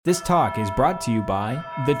This talk is brought to you by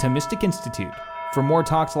the Thomistic Institute. For more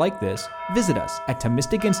talks like this, visit us at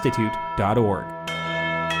ThomisticInstitute.org.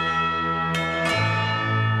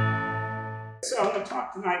 So I'm going to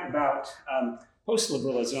talk tonight about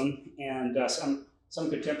post-liberalism and some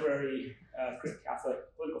contemporary Catholic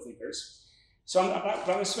political thinkers. So I'm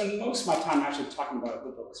going to spend most of my time actually talking about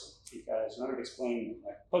liberalism, because in order to explain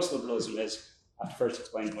what post-liberalism is, I have to first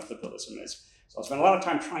explain what liberalism is. So I'll spend a lot of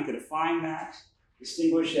time trying to define that,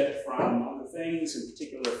 distinguish it from other things, in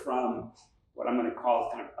particular from what I'm going to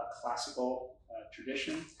call kind of a classical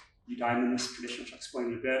tradition, Eudaemonist tradition, which I'll explain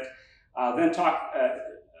in a bit. Then talk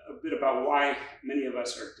a bit about why many of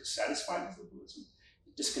us are dissatisfied with liberalism,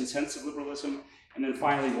 discontents of liberalism, and then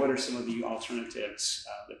finally, what are some of the alternatives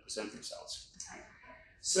that present themselves. Right?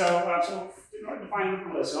 So in order to define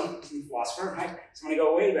liberalism, I'm a philosopher, right? So I'm going to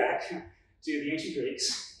go way back to the ancient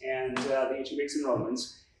Greeks and the ancient Greeks and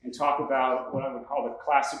Romans, and talk about what I would call the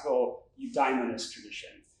classical Eudaemonist tradition.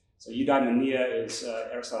 So eudaimonia is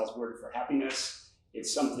Aristotle's word for happiness.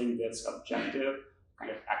 It's something that's objective, kind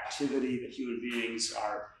of activity that human beings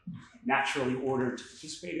are naturally ordered to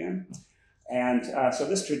participate in. And so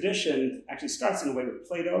this tradition actually starts in a way with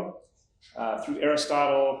Plato, through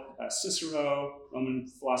Aristotle, Cicero, Roman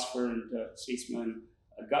philosopher and statesman,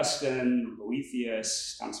 Augustine,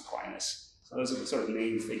 Boethius, Thomas Aquinas. So those are the sort of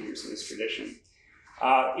main figures in this tradition.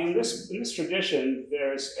 In this tradition,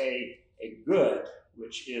 there's a good,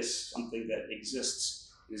 which is something that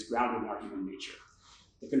exists and is grounded in our human nature.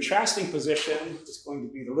 The contrasting position is going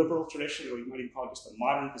to be the liberal tradition, or you might even call it just the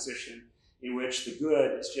modern position, in which the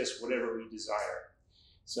good is just whatever we desire.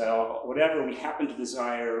 So whatever we happen to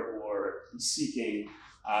desire or be seeking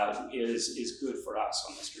is good for us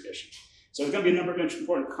on this tradition. So there's going to be a number of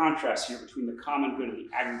important contrasts here between the common good and the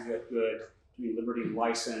aggregate good, between liberty and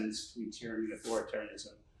license, between tyranny and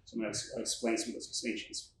authoritarianism. So I'm going to explain some of those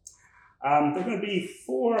distinctions. There are going to be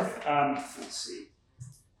four, let's see.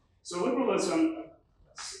 So liberalism,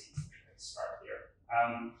 let's start here.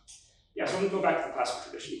 So I'm going to go back to the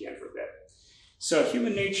classical tradition again for a bit. So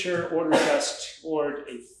human nature orders us toward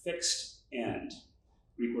a fixed end.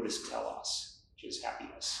 Greek word is telos, which is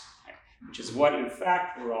happiness, right? Which is what, in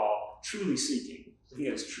fact, we're all truly seeking, something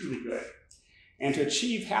that is truly good. And to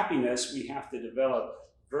achieve happiness, we have to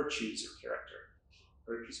develop virtues of character.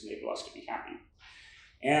 Virtues enable us to be happy.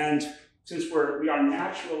 And since we are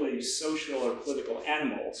naturally social or political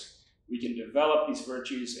animals, we can develop these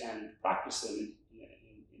virtues and practice them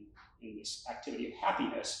in this activity of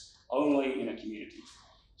happiness only in a community.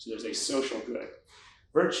 So there's a social good.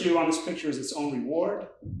 Virtue on this picture is its own reward.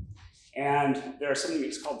 And there's something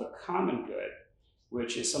that's called the common good,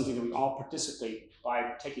 which is something that we all participate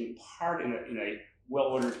by taking part in a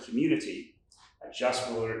well-ordered community, a just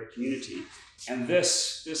well-ordered community. And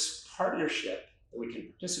this partnership that we can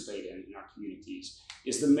participate in our communities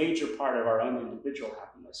is the major part of our own individual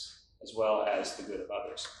happiness, as well as the good of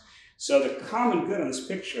others. So the common good in this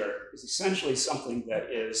picture is essentially something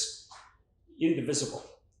that is indivisible,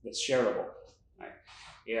 that's shareable. Right?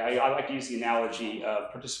 Yeah, I like to use the analogy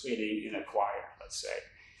of participating in a choir, let's say.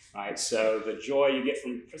 Right, so the joy you get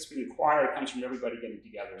from participating in choir comes from everybody getting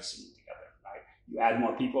together and singing together. Right, you add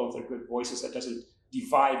more people with their good voices. That doesn't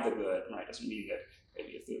divide the good. Right, doesn't mean that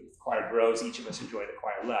if the choir grows, each of us enjoy the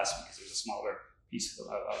choir less because there's a smaller piece of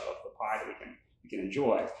the pie that we can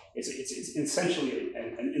enjoy. It's essentially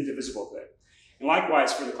an indivisible good. And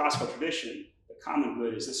likewise, for the classical tradition, the common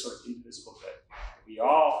good is this sort of indivisible good that we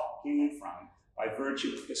all gain from by virtue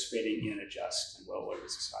of participating in a just and well-ordered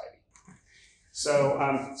society. So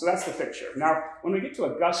that's the picture. Now, when we get to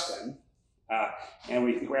Augustine, and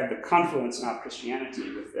we have the confluence now of Christianity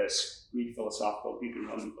with this Greek and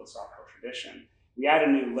Roman philosophical tradition, we add a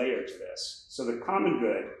new layer to this. So the common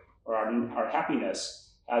good, or our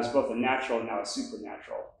happiness, has both a natural and now a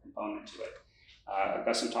supernatural component to it.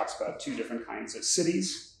 Augustine talks about two different kinds of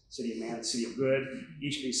cities, city of man and city of good.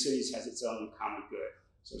 Each of these cities has its own common good.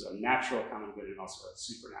 So there's a natural common good and also a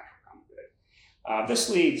supernatural common good. This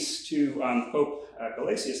leads to Pope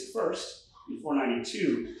Gelasius I in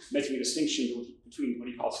 492, making a distinction between what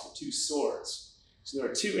he calls the two swords. So there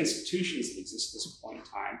are two institutions that exist at this point in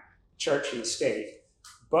time, the church and the state.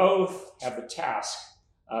 Both have the task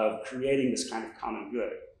of creating this kind of common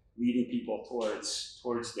good, leading people towards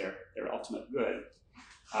their ultimate good,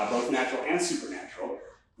 both natural and supernatural.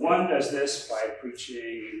 One does this by preaching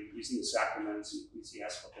and using the sacraments and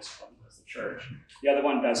ecclesiastical discipline as the church. The other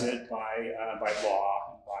one does it by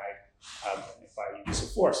law and by use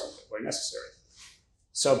of force where necessary.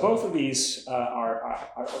 So both of these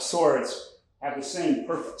swords have the same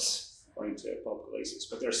purpose, according to Pope Gelasius,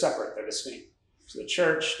 but they're separate, they're distinct. So the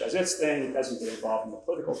church does its thing, it doesn't get involved in the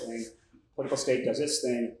political thing, the political state does its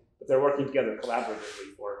thing, but they're working together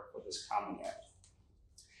collaboratively for this common end.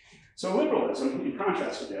 So liberalism, in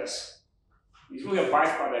contrast to this, is really a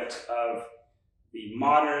byproduct of the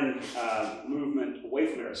modern movement away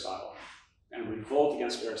from Aristotle, and revolt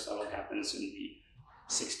against Aristotle happens in the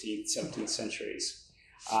 16th, 17th centuries,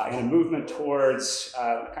 and a movement towards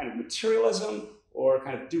kind of materialism or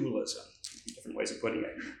kind of dualism, different ways of putting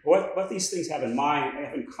it. What these things have in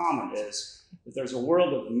common is that there's a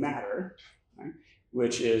world of matter, right,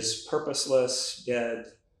 which is purposeless, dead,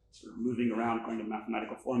 sort of moving around according to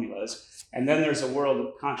mathematical formulas, and then there's a world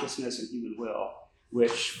of consciousness and human will,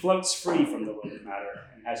 which floats free from the world of matter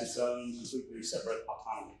and has its own completely separate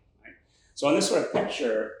autonomy. Right? So in this sort of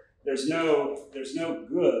picture, there's no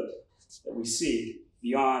good that we see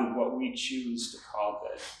beyond what we choose to call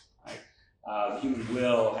good. Right? Human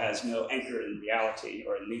will has no anchor in reality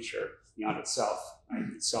or in nature beyond itself. Right?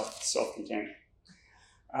 It's self-contained.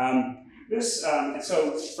 And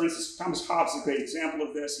so, for instance, Thomas Hobbes is a great example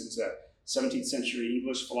of this. He was a 17th century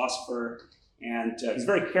English philosopher, and he's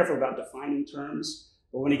very careful about defining terms.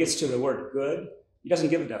 But when he gets to the word good, he doesn't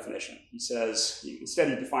give a definition. He says, instead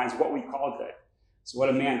he defines what we call good. So what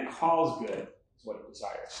a man calls good is what he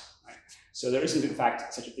desires. Right? So there isn't, in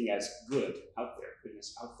fact, such a thing as good out there,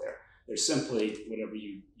 goodness out there. There's simply whatever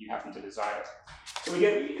you happen to desire. So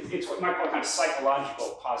it's what you might call kind of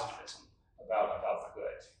psychological positivism about the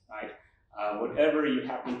good. Right? Whatever you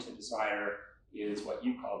happen to desire is what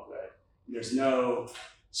you call good. There's no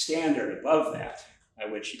standard above that by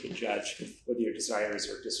which you can judge whether your desires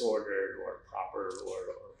are disordered or proper or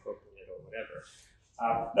appropriate or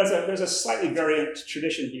whatever. There's a slightly variant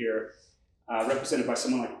tradition here represented by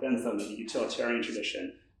someone like Bentham in the utilitarian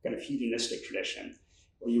tradition, kind of hedonistic tradition,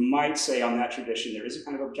 where you might say on that tradition there is a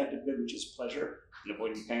kind of objective good, which is pleasure and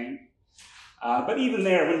avoiding pain. But even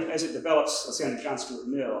there, as it develops, let's say under John Stuart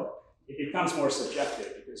Mill, it becomes more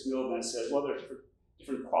subjective, because Mill then says, well, there are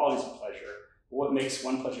different qualities of pleasure. But what makes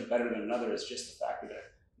one pleasure better than another is just the fact that an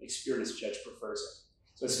experienced judge prefers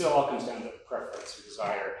it. So it still all comes down to preference or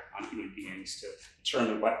desire on human beings to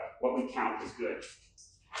determine what we count as good.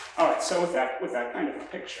 All right, so with that kind of a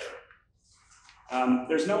picture,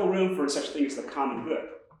 there's no room for such a thing as the common good,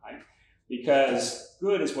 right? Because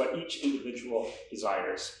good is what each individual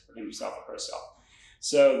desires for himself or herself.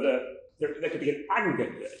 So there could be an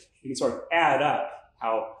aggregate good. You can sort of add up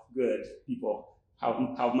how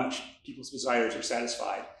much people's desires are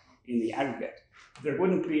satisfied in the aggregate. There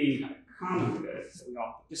wouldn't be a common good that we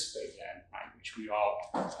all participate in, right, which we all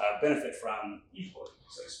benefit from equally,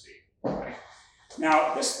 so to speak. Right?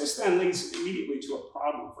 Now, this then leads immediately to a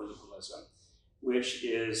problem for liberalism, which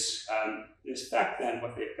is, in fact, then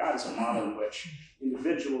what they've got is a model in which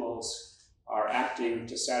individuals are acting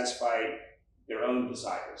to satisfy their own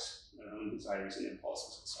desires and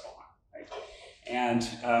impulses and so on. Right? And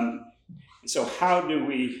so how do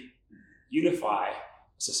we unify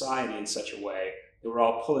society in such a way that we're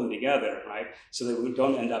all pulling together, right? So that we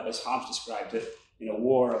don't end up, as Hobbes described it, in a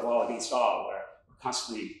war of all against all, where we're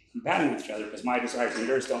constantly combating with each other because my desires and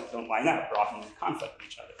yours don't line up. We're often in conflict with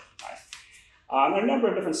each other, right? There are a number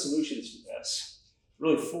of different solutions to this,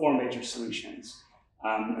 really 4 major solutions.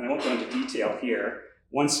 And I won't go into detail here.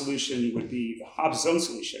 One solution would be the Hobbes' own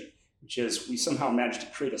solution, which is we somehow managed to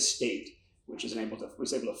create a state which was able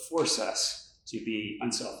to force us to be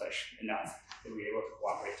unselfish enough that we were able to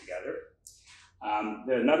cooperate together.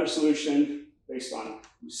 Another solution, based on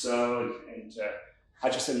Rousseau and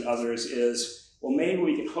Hutcheson and others, is, well, maybe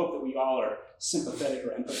we can hope that we all are sympathetic or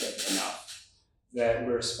empathetic enough that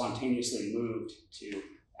we're spontaneously moved to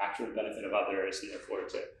act for the benefit of others and therefore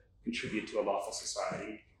to contribute to a lawful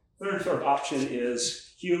society. Third sort of option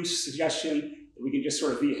is Hume's suggestion that we can just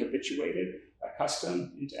sort of be habituated,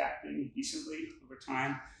 accustomed into acting decently over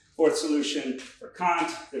time. Fourth solution for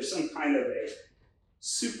Kant, there's some kind of a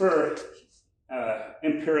super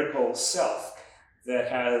empirical self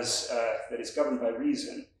that is governed by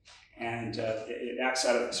reason, and it acts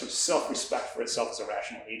out of sort of self-respect for itself as a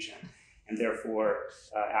rational agent, and therefore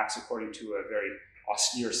acts according to a very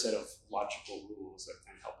austere set of logical rules that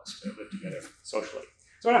can help us to live together socially.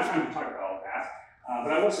 So I don't have time to talk about all of that,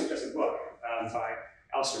 but I will suggest a book by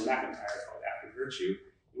Alistair McIntyre called After Virtue,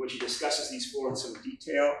 in which he discusses these 4 in some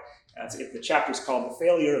detail. The chapter is called The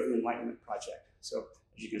Failure of the Enlightenment Project. So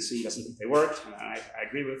as you can see, he doesn't think they worked, and I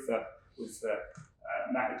agree with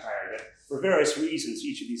McIntyre that for various reasons,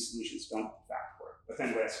 each of these solutions don't in fact work. But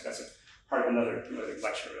anyway, that's a part of another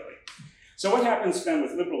lecture, really. So what happens then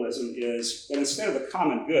with liberalism is that instead of the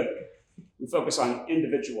common good, we focus on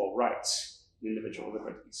individual rights, individual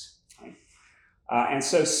liberties. Right? And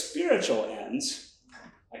so spiritual ends,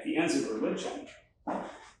 like the ends of religion,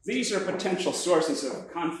 these are potential sources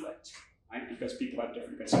of conflict, right? Because people have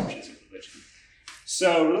different conceptions of religion.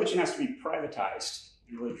 So religion has to be privatized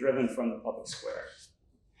and really driven from the public square.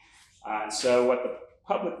 And so what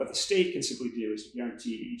the state can simply do is to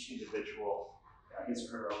guarantee each individual his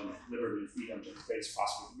or her own liberty and freedom to the greatest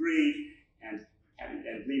possible degree, and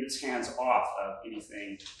leave its hands off of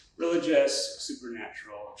anything religious,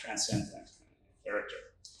 supernatural, transcendent character.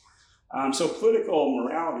 So political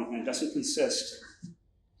morality then doesn't consist.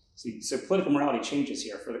 So political morality changes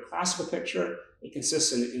here. For the classical picture, it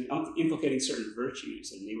consists in inculcating certain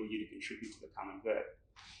virtues that enable you to contribute to the common good.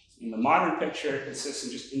 In the modern picture, it consists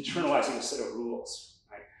in just internalizing a set of rules,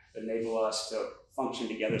 right, that enable us to function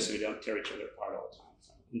together so we don't tear each other apart all the time.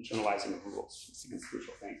 So internalizing the rules, it's a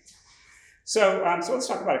crucial thing. So let's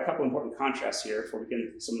talk about a couple important contrasts here before we get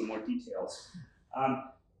into some of the more details.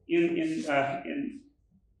 In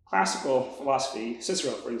classical philosophy,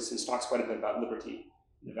 Cicero, for instance, talks quite a bit about liberty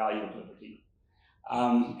and the value of liberty.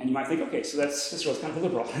 And you might think, okay, so Cicero's kind of a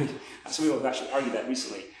liberal. Some people have actually argued that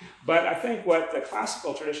recently. But I think what the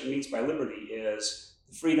classical tradition means by liberty is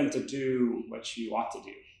the freedom to do what you ought to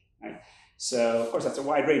do. Right? So, of course, that's a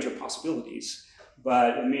wide range of possibilities,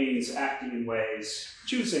 but it means acting in ways,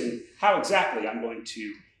 choosing how exactly I'm going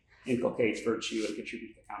to inculcate virtue and contribute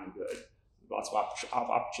to the common good. Lots of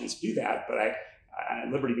options to do that, but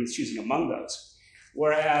liberty means choosing among those.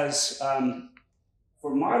 Whereas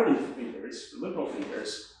for modern thinkers, for liberal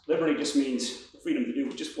thinkers, liberty just means the freedom to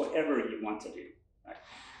do just whatever you want to do. Right?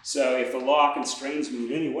 So if the law constrains me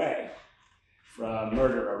in any way, from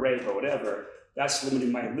murder or rape or whatever, that's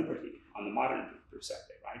limiting my liberty on the modern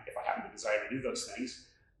perspective, right? If I happen to desire to do those things,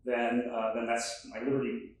 then that's my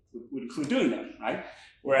liberty would include doing them, right?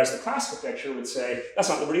 Whereas the classical picture would say that's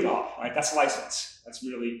not liberty at all, right? That's license. That's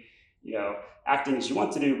merely, acting as you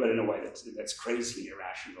want to do, but in a way that's crazy and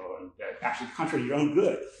irrational and actually contrary to your own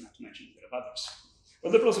good, not to mention the good of others.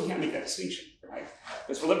 But liberalism can't make that distinction, right?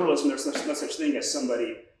 Because for liberalism, there's no such thing as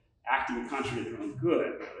somebody acting contrary to their own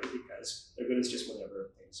good, really, because their good is just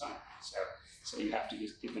whatever they desire. So you have to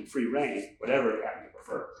just give them free rein, whatever they happen to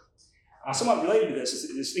prefer. Somewhat related to this is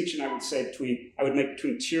the distinction I would make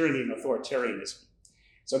between tyranny and authoritarianism.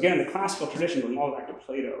 So again, in the classical tradition, going all back to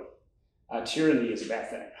Plato, tyranny is a bad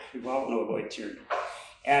thing. We all want to avoid tyranny.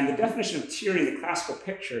 And the definition of tyranny in the classical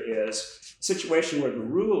picture is a situation where the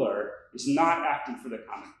ruler is not acting for the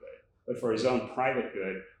common good, but for his own private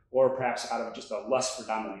good, or perhaps out of just a lust for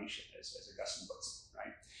domination, as Augustine puts it,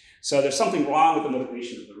 right? So there's something wrong with the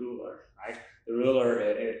motivation of the ruler, right? The ruler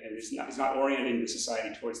is not orienting the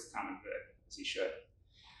society towards the common good, as he should.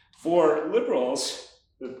 For liberals,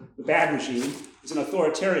 the bad regime is an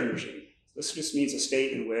authoritarian regime. This just means a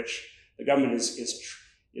state in which the government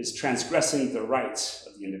is transgressing the rights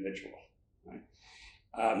of the individual, right?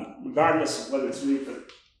 Regardless of whether it's really for,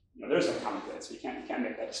 there's no common good, so you can't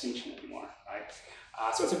make that distinction anymore, right?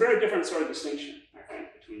 So it's a very different sort of distinction, I think,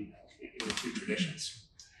 between the two traditions.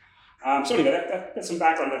 So anyway, that's some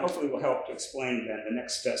background that hopefully will help to explain then the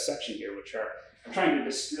next section here, which are I'm trying to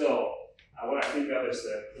distill what I think of as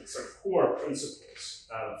the sort of core principles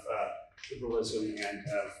of liberalism and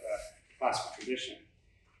of classical tradition.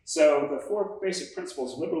 So the four basic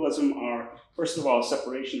principles of liberalism are, first of all,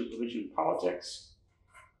 separation of religion and politics.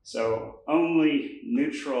 So only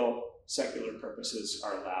neutral secular purposes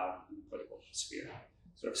are allowed in the political sphere,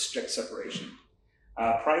 sort of strict separation.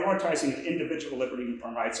 Prioritizing individual liberty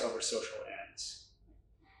and rights over social ends.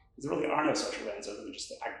 Because there really are no social ends other than just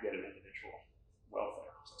the aggregate of individual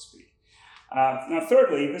welfare, so to speak. Now,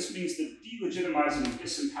 thirdly, this means the delegitimizing and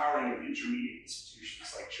disempowering of intermediate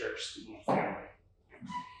institutions like church, school, and family.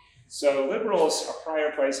 So liberals are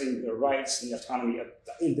prioritizing the rights and the autonomy of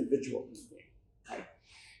the individual human being, right?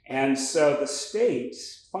 And so the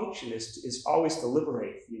state's function is always to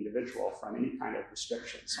liberate the individual from any kind of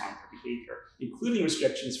restrictions on their behavior, including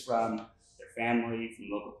restrictions from their family, from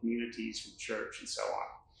local communities, from church, and so on.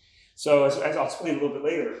 So as I'll explain a little bit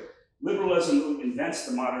later, liberalism invents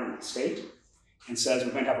the modern state and says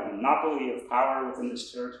we're going to have a monopoly of power within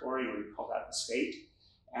this territory, or we call that the state.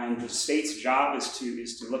 And the state's job is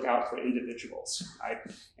to look out for individuals, right?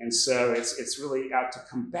 And so it's really out to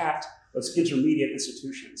combat those intermediate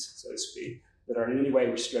institutions, so to speak, that are in any way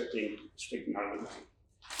restricting our liberty.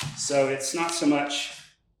 So it's not so much,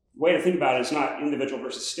 the way to think about it is not individual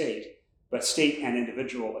versus state, but state and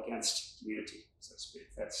individual against community, so to speak.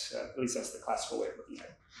 That's at least that's the classical way of looking at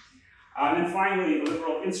it. And then finally, the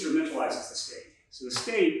liberal instrumentalizes the state. So the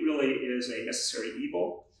state really is a necessary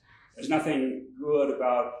evil. There's nothing good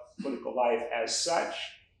about political life as such.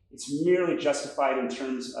 It's merely justified in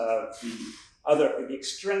terms of the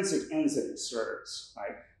extrinsic ends that it serves,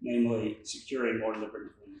 right? Namely, securing more liberty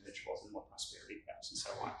for individuals and more prosperity, perhaps, and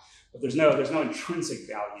so on. But there's no intrinsic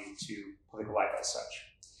value to political life as such.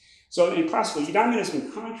 So in classical eudaimonism,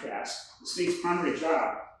 in contrast, the state's primary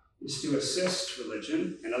job is to assist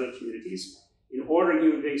religion and other communities in ordering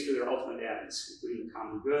human beings to their ultimate ends, including the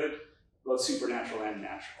common good, both supernatural and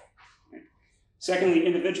natural. Right? Secondly,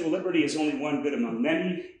 individual liberty is only one good among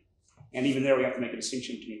many, and even there we have to make a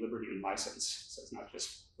distinction between liberty and license, so it's not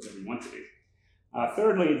just whatever you want to do.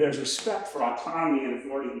 Thirdly, there's respect for autonomy and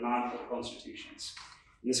authority of non-political institutions.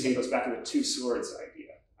 And this again goes back to the two swords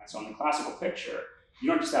idea. Right? So in the classical picture, you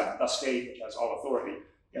don't just have the state, which has all authority.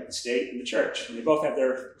 You have the state and the church, and they both have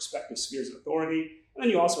their respective spheres of authority. And then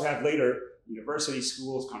you also have later universities,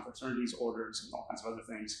 schools, confraternities, orders, and all kinds of other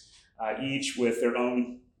things, each with their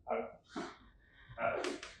own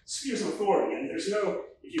spheres of authority. And there's no,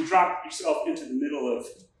 if you drop yourself into the middle of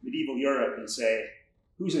medieval Europe and say,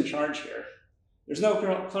 who's in charge here? There's no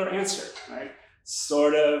clear answer, right?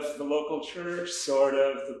 Sort of the local church, sort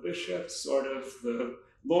of the bishop, sort of the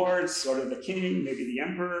lords, sort of the king, maybe the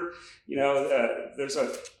emperor. There's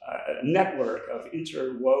a network of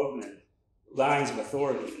interwoven lines of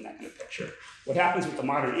authority in that kind of picture. What happens with the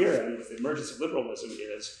modern era and with the emergence of liberalism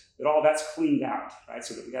is that all that's cleaned out, right?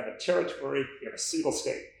 So that we have a territory, we have a single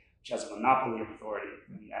state, which has a monopoly of authority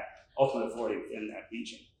and that ultimate authority within that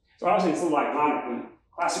region. So obviously it's a little ironic when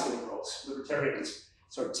classical liberals, libertarians,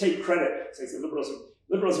 sort of take credit, say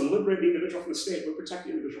liberalism liberate the individual from the state, we'll protect the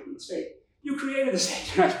individual from the state. You created the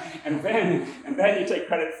state, right? and then you take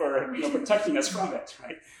credit for protecting us from it,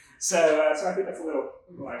 right? So I think that's a little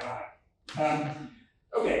ironic.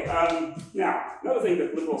 Now, another thing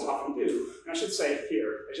that liberals often do, and I should say it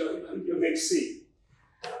here, as you may see,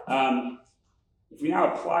 if we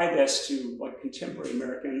now apply this to contemporary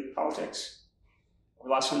American politics over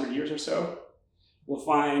the last 100 years or so, we'll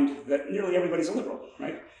find that nearly everybody's a liberal,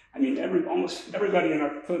 right? I mean, almost everybody in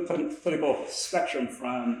our political spectrum,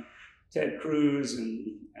 from Ted Cruz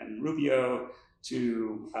and Rubio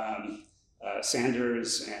to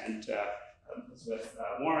Sanders and Elizabeth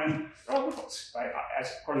Warren, they're all liberals, right?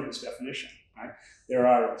 As according to this definition, right? There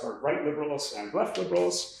are sort of right liberals and left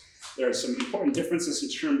liberals. There are some important differences in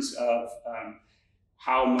terms of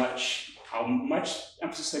how much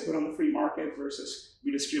emphasis they put on the free market versus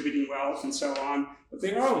redistributing wealth and so on. But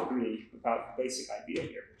they all agree about the basic idea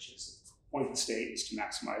here, which is the point of the state is to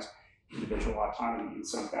maximize individual autonomy in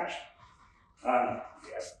some fashion.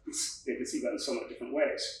 They can see that in somewhat different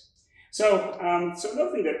ways. So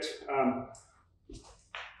another thing that,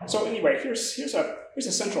 so anyway, here's a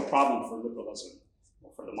central problem for liberalism,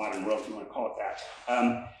 or for the modern world, if you want to call it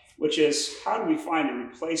that, which is how do we find a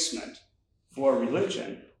replacement for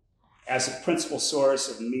religion as a principal source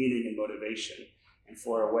of meaning and motivation, and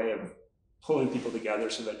for a way of pulling people together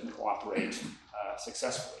so they can cooperate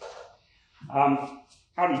successfully.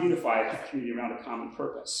 How to unify a community around a common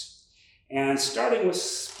purpose. And starting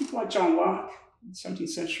with people like John Locke, in the 17th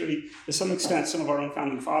century, to some extent, some of our own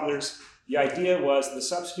founding fathers, the idea was the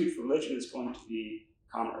substitute for religion is going to be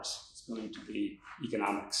commerce. It's going to be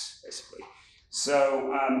economics, basically. So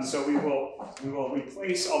we will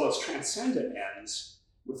replace all those transcendent ends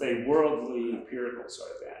with a worldly, empirical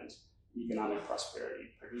sort of end, economic prosperity,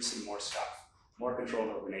 producing more stuff, more control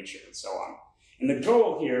over nature, and so on. And the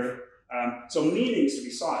goal here, so meaning is to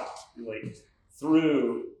be sought, really,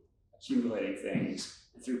 through accumulating things,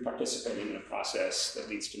 and through participating in a process that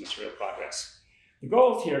leads to material progress. The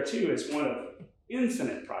goal here, too, is one of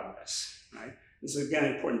infinite progress, right? This is, again,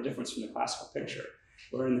 an important difference from the classical picture,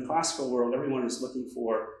 where in the classical world, everyone is looking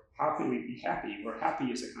for how can we be happy, where happy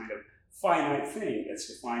is a kind of finite thing that's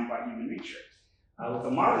defined by human nature. With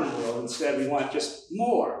the modern world, instead, we want just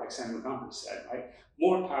more, like Sam Montgomery said, right?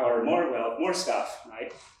 More power, more wealth, more stuff,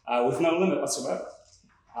 right? With no limit whatsoever.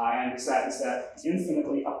 And it's that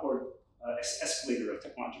infinitely upward escalator of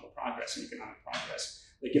technological progress and economic progress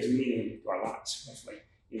that gives meaning to our lives, mostly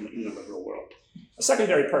in the liberal world. A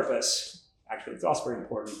secondary purpose, actually, it's also very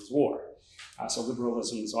important, is war. So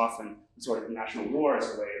liberalism is often sort of national war as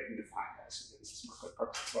a way of unifying us. This is a good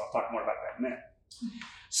purpose, so I'll talk more about that in a minute.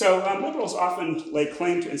 So liberals often lay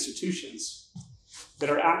claim to institutions that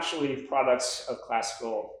are actually products of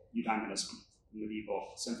classical eudaimonism,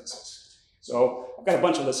 medieval synthesis. So I've got a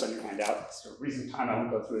bunch of lists on your handout. So for reason of time, I won't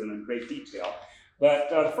go through them in great detail. But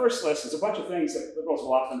the first list is a bunch of things that liberals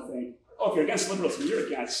will often think, oh, if you're against liberalism, you're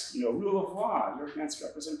against rule of law, you're against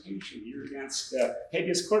representation, you're against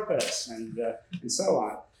habeas corpus, and so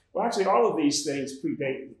on. Well, actually, all of these things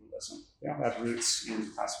predate liberalism. They all have roots in the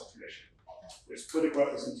classical tradition. There's political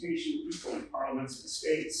representation, equal in parliaments and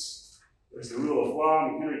states. There's the rule of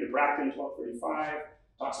law. Henry de Bracton, 1235,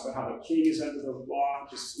 talks about how the king is under the law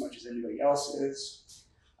just as much as anybody else is.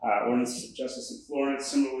 Ordinances of justice in Florence,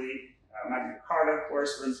 similarly. Magna Carta, of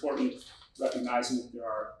course, are important, recognizing that there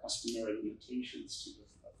are customary limitations to the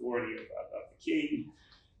authority of the king.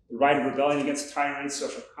 The right of rebellion against tyrants,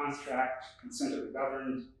 social contract, consent of the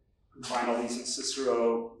governed. We find all these in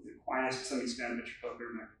Cicero, Aquinas to some extent, Richard Coker,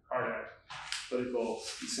 Magna Carta. Political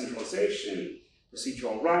decentralization,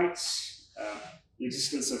 procedural rights, the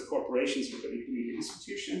existence of corporations for community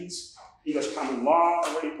institutions. English common law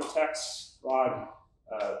already protects broad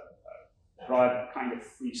kind of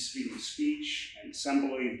freedom of speech and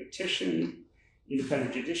assembly and petition,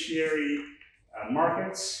 independent judiciary,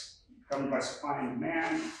 markets governed by supply and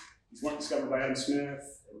demand. These weren't discovered by Adam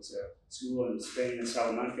Smith. There was a school in Spain and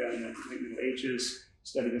Salamanca in the late Middle Ages,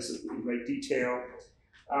 studied this in great detail.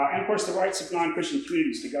 And of course, the rights of non-Christian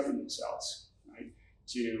communities to govern themselves, right?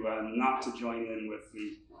 To not to join in with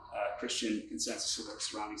the Christian consensus of their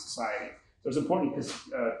surrounding society. So it's important because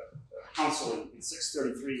council in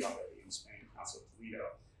 633 already in Spain, Council of Toledo,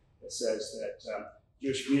 that says that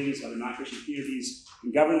Jewish communities, other non-Christian communities,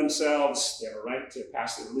 can govern themselves. They have a right to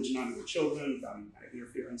pass their religion on to their children without any kind of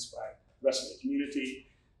interference by the rest of the community.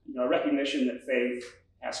 You know, a recognition that faith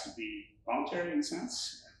has to be voluntary in a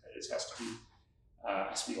sense. That is, has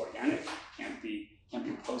to be organic. Can't be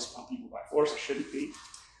imposed on people by force. It shouldn't be.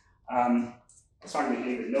 I was talking to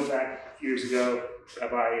David Novak a few years ago,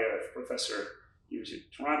 professor. He was at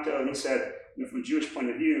Toronto, and he said, you know, from a Jewish point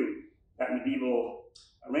of view, that medieval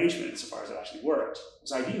arrangement, as far as it actually worked,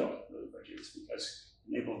 was ideal really for Jews because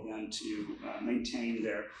it enabled them to maintain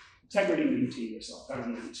their integrity, maintain their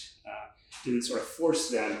self-government, didn't sort of force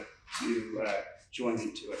them to join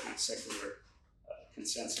into a kind of secular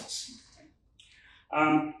consensus.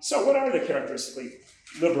 So what are the characteristically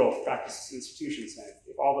liberal practices and institutions then,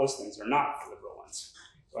 if all those things are not liberal ones?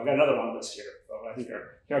 So I've got another long list here of what I think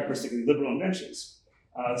are characteristically liberal inventions.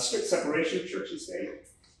 Strict separation of church and state.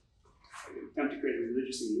 An attempt to create a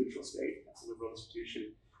religiously neutral state, that's a liberal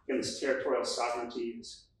institution. Again, this territorial sovereignty,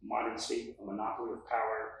 this modern state with a monopoly of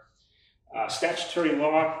power. Statutory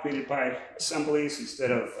law created by assemblies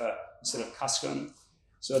instead of custom.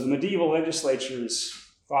 So the medieval legislatures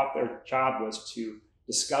thought their job was to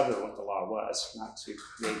discover what the law was, not to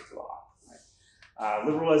create the law. Right?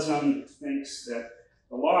 Liberalism thinks that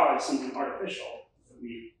the law is something artificial that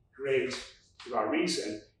we create through our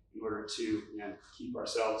reason in order to keep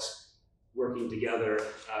ourselves working together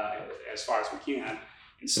as far as we can.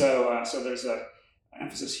 And so there's an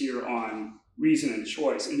emphasis here on reason and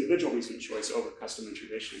choice, individual reason and choice over custom and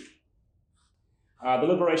tradition. The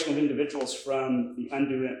liberation of individuals from the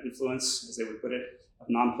undue influence, as they would put it, of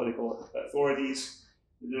non-political authorities,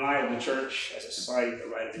 the denial of the church as a society the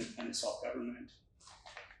right of independent self-government.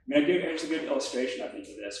 I mean, it's a good illustration, I think,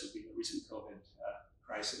 of this would be the recent COVID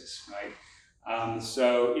crisis, right?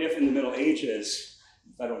 So if in the Middle Ages,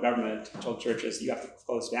 the federal government told churches, you have to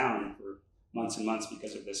close down for months and months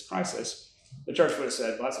because of this crisis, the church would have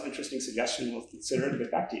said, well, that's an interesting suggestion, we'll consider it and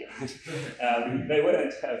get back to you. They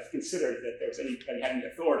wouldn't have considered that there was anybody having the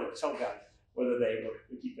authority to tell them whether they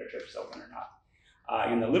would keep their churches open or not.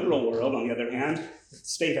 In the liberal world, on the other hand, the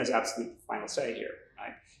state has absolute final say here.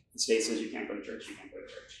 Right? The state says you can't go to church, you can't go to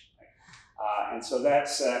church. Right? And so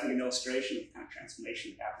that's I think an illustration of the kind of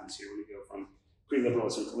transformation that happens here when we go from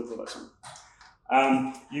pre-liberalism to liberalism.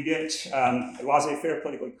 You get a laissez-faire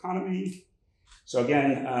political economy. So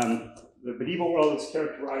again, the medieval world is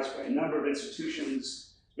characterized by a number of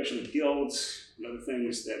institutions, especially guilds and other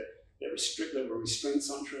things that were restraints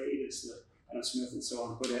on trade, as Adam Smith and so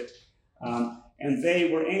on put it. And they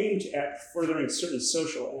were aimed at furthering certain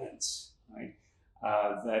social ends, right?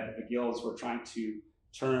 That the guilds were trying to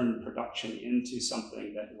turn production into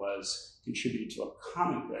something that was contributing to a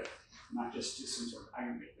common good, not just to some sort of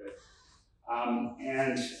aggregate good.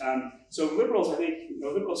 So liberals, I think,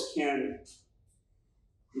 liberals can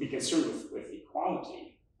be concerned with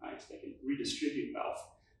equality, right? They can redistribute wealth.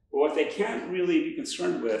 But what they can't really be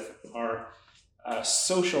concerned with are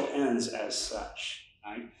social ends as such,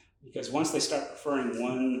 right? Because once they start preferring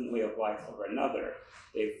one way of life over another,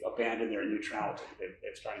 they've abandoned their neutrality.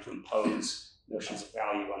 They're starting to impose notions of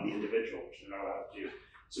value on the individual, which they're not allowed to do.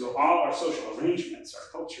 So all our social arrangements,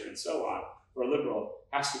 our culture, and so on, for a liberal,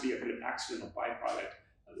 has to be a kind of accidental byproduct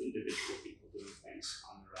of individual people doing things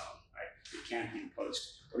on their own, right? It can't be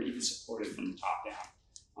imposed or even supported from the top down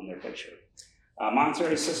on their picture.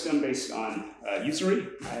 Monetary system based on usury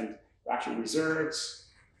and fractional reserves,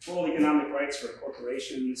 full economic rights for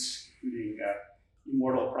corporations, including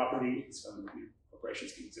immortal property. So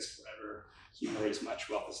corporations can exist forever, accumulate as much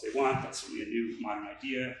wealth as they want. That's certainly a new modern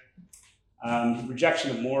idea.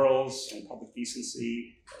 Rejection of morals and public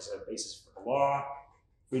decency as a basis for the law,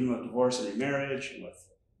 freedom of divorce and remarriage, and with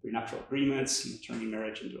prenuptial agreements, and turning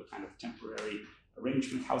marriage into a kind of temporary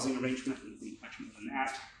arrangement, housing arrangement, and much more than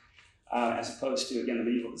that, as opposed to, again, the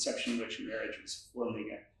medieval conception in which marriage was forming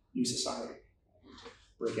a new society. To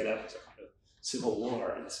break it up as a kind of civil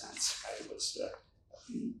war, in a sense. It was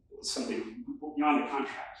something beyond the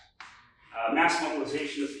contract. Mass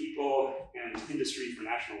mobilization of people and industry for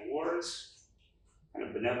national wars, kind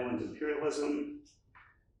of benevolent imperialism,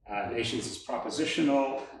 nations as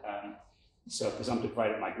propositional, so presumptive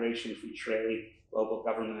right of migration, free trade, global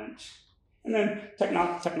government, and then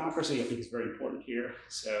technocracy, I think, is very important here.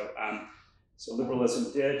 So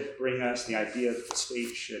liberalism did bring us the idea that the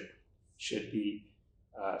state should be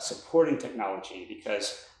supporting technology,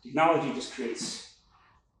 because technology just creates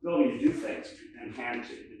ability to do things and hand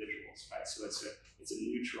to individuals, right? So it's a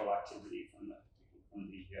neutral activity from the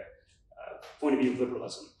point of view of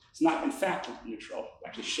liberalism. It's not, in fact, neutral. It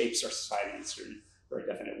actually shapes our society in certain very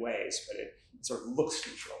definite ways, but it sort of looks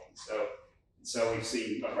neutral. So we've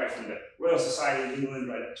seen right from the Royal Society of England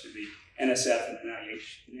right up to the NSF and the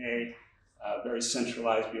NIH, very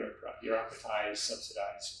centralized, bureaucratized,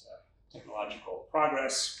 subsidized technological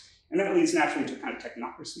progress. And that leads naturally to kind of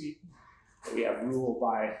technocracy, where we have rule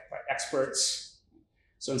by experts.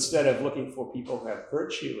 So instead of looking for people who have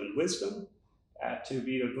virtue and wisdom to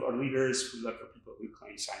be our leaders, we look for people who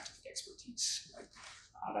claim scientific expertise. Right?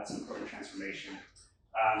 That's an important transformation.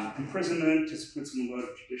 Imprisonment is a principal mode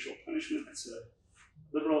of judicial punishment. That's a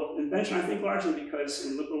liberal invention, I think, largely because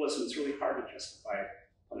in liberalism it's really hard to justify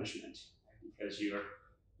punishment, right? Because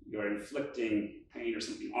you're inflicting pain or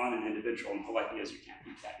something on an individual, and the whole idea is you can't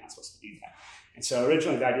do that, you're not supposed to do that. And so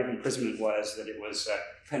originally the idea of imprisonment was that it was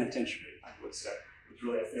penitentiary. It was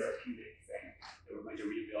really a therapeutic thing. They were going to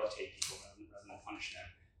rehabilitate people rather than punish them.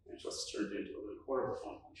 And it was turned into a really horrible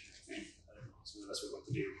form of punishment, I think. Some of us would want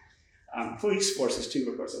to do. Police forces, too,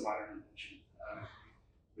 of course, a modern invention.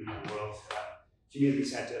 In the world,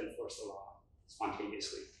 communities had to enforce the law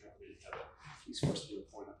spontaneously. They didn't have a police force to do it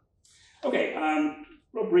for them. Okay,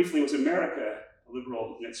 real briefly, was America a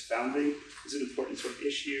liberal in its founding? Is it an important sort of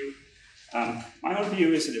issue? My own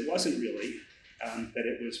view is that it wasn't really, that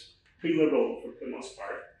it was pretty liberal for the most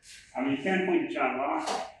part. You can point to John Locke,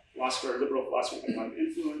 liberal philosopher, had a lot of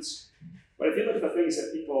influence. But if you look at the things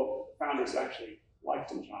that founders actually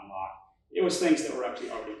liked in John Locke, it was things that were actually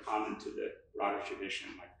already common to the broader tradition,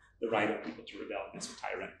 like the right of people to rebel against a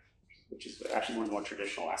tyrant, which is actually one of the more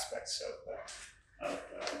traditional aspects of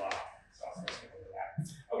Locke.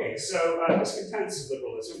 Okay, so discontents of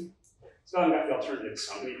liberalism. So I've got the alternatives,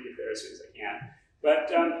 so I'm going to get there as soon as I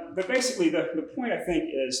can. But basically, the point, I think,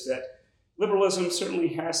 is that liberalism certainly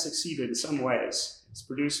has succeeded in some ways. It's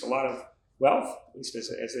produced a lot of wealth, at least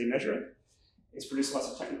as they measure it. It's produced lots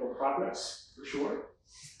of technical progress, for sure.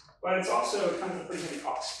 But it's also kind of a pretty heavy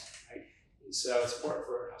cost, right? And so it's important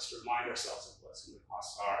for us to remind ourselves of what some of the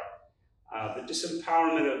costs are. The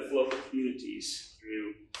disempowerment of local communities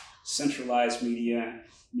through centralized media,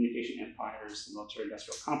 communication empires, the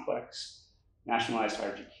military-industrial complex, nationalized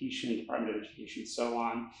higher education, Department of Education, and so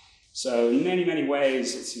on. So in many, many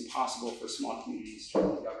ways, it's impossible for small communities to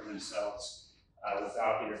govern themselves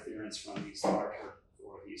without interference from these larger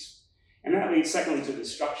authorities. And that leads, secondly, to the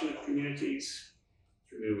destruction of communities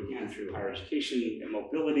through higher education and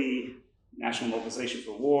mobility, national mobilization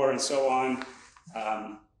for war, and so on.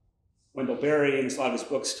 Wendell Berry, in a lot of his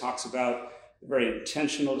books, talks about the very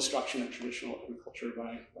intentional destruction of traditional agriculture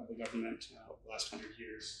by the government over the last 100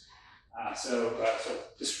 years. So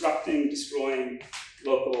disrupting, destroying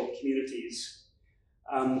local communities.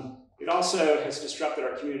 It also has disrupted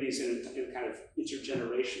our communities in a kind of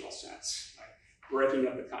intergenerational sense, right? Breaking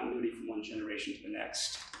up the continuity from one generation to the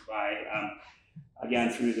next by, again,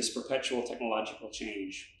 through this perpetual technological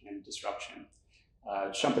change and disruption.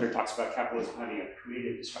 Schumpeter talks about capitalism having a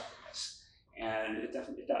creative destructiveness, and it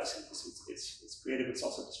definitely does. It's creative, it's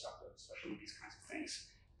also destructive, especially with these kinds of things.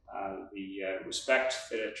 The respect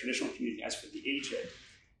that a traditional community has for the aged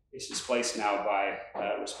is displaced now by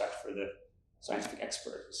respect for the scientific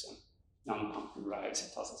expert, who's young pumpkin rides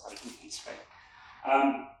and tells us how to do things,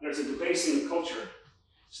 right? There's a debasing of culture.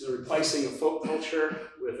 So they're replacing a folk culture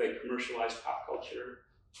with a commercialized pop culture,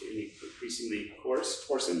 increasingly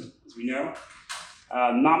coarsened, as we know.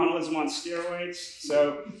 Nominalism on steroids.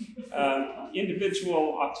 So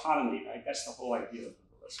individual autonomy, right? That's the whole idea of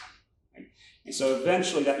liberalism. Right? And so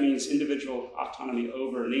eventually that means individual autonomy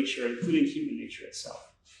over nature, including human nature itself.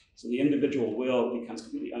 So the individual will becomes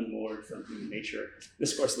completely unmoored from human nature.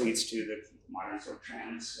 This, of course, leads to the modern sort of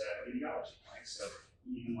trans ideology, right? So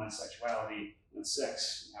even when sexuality when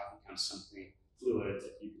sex now becomes something fluid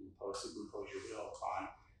that you can impose your will upon,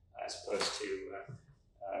 as opposed to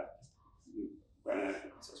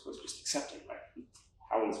just accepting, right?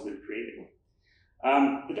 How it's been created.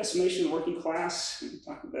 The decimation of the working class, we can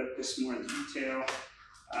talk about this more in detail.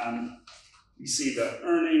 We see the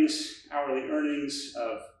earnings, hourly earnings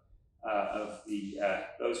of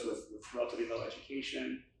those with relatively low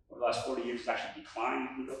education over the last 40 years has actually declined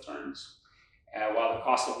in real terms. While the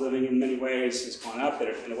cost of living in many ways has gone up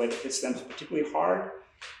in a way that hits them particularly hard.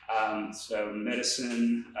 So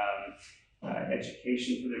medicine,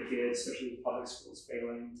 education for their kids, especially in public schools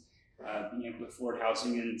failing, being able to afford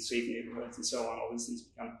housing in safe neighborhoods and so on, all these things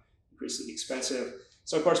become increasingly expensive.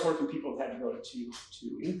 So of course, working people have had to go to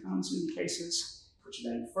two incomes in many cases, which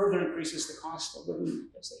then further increases the cost of living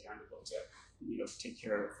because they aren't able to take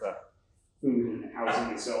care of food and housing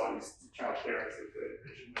and so on, child care as they could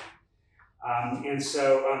originally. And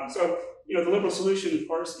so the liberal solution, of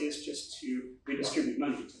course, is just to redistribute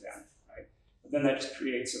money to them, right? But then that just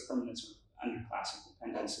creates a permanent sort of underclass of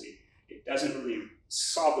dependency. It doesn't really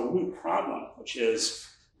solve the root problem, which is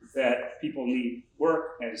that people need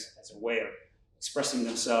work as a way of expressing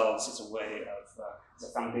themselves, as a way of as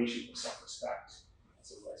a foundation for self-respect,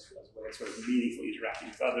 as a way of sort of meaningfully interacting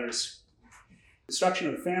with others. Destruction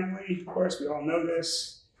of the family, of course, we all know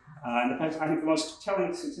this. And I think the most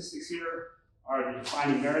telling statistics here are the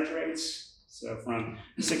declining marriage rates. So from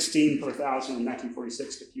 16 per 1,000 in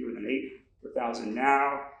 1946 to fewer than 8 per 1,000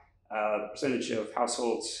 now. The percentage of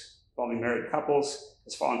households involving married couples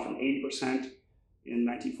has fallen from 80% in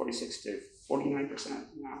 1946 to 49%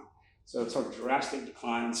 now. So it's sort of drastic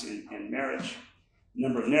declines in marriage. The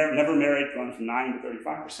number of never married going from 9 to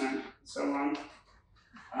 35%, and so on.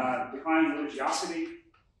 Declining religiosity.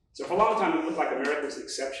 So for a long time, it looked like America was the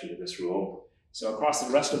exception to this rule. So across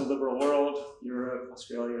the rest of the liberal world, Europe,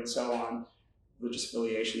 Australia, and so on, religious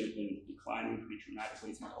affiliation has been declining pretty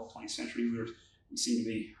dramatically through the whole 20th century. We seem to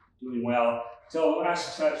be doing well until the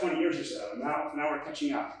last 20 years or so. Now we're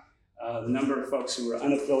catching up. The number of folks who are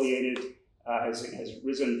unaffiliated has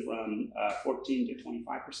risen from 14 to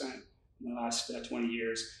 25% in the last 20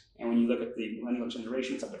 years. And when you look at the millennial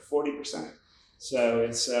generation, it's up to 40%. So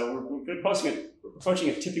it's we're approaching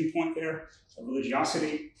a tipping point there of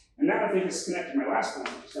religiosity. And that, I think, is connected to my last point,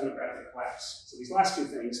 which is demographic collapse. So these last two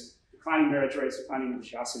things, declining marriage rates, declining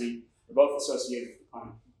religiosity, are both associated with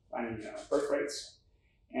declining birth rates.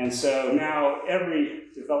 And so now every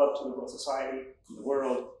developed liberal society in the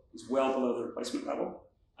world is well below the replacement level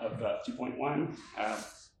of 2.1.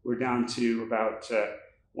 We're down to about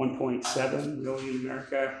 1.7 million in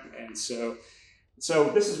America. And so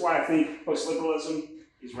this is why I think post-liberalism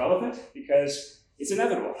is relevant, because it's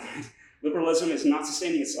inevitable. Liberalism is not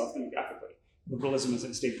sustaining itself demographically. Liberalism is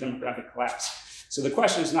in a state of demographic collapse. So the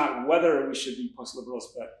question is not whether we should be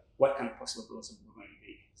post-liberals, but what kind of post-liberalism we're going to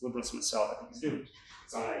be. Liberalism itself, I think, is doomed.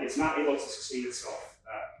 It's not able to sustain itself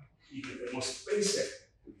even at the most basic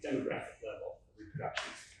demographic level of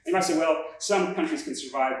reproduction. You might say, well, some countries can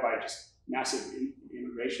survive by just massive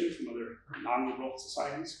immigration from other non-liberal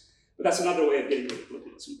societies, but that's another way of getting rid of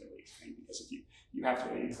liberalism, really. Right? Because if you have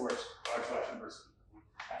to import large numbers from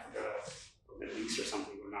Africa or Middle East or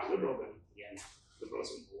something who are not liberal, then again,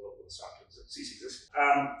 liberalism will stop to cease exist.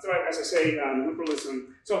 So as I say,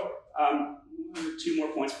 liberalism. So two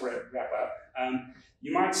more points before I wrap up.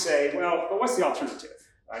 You might say, well, but what's the alternative,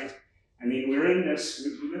 right? I mean, we live in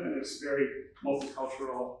this very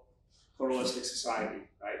multicultural, pluralistic society,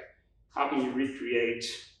 right? How can you recreate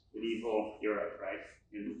medieval Europe, right,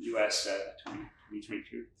 in the US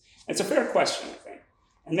 2022? It's a fair question, I think.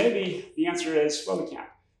 And maybe the answer is, well, we can't.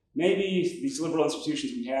 Maybe these liberal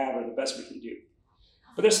institutions we have are the best we can do.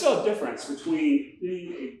 But there's still a difference between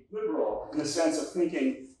being a liberal in the sense of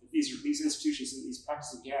thinking that these institutions and these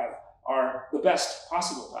practices we have are the best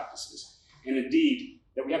possible practices, and indeed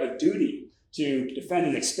that we have a duty to defend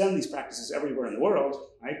and extend these practices everywhere in the world,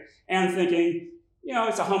 right? And thinking,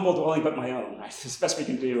 it's a humble dwelling but my own, right? It's the best we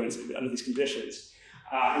can do under these conditions.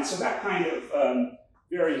 And so that kind of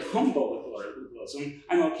very humble liberalism,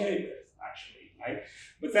 I'm okay with, actually, right?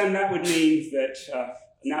 But then that would mean that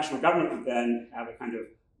a national government would then have a kind of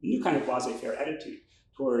new kind of laissez-faire attitude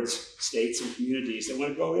towards states and communities that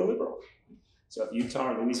want to go illiberal. So if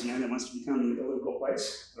Utah or Louisiana wants to become an illiberal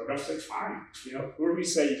place, the government says, fine. Who are we to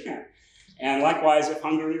say you can't? And likewise, if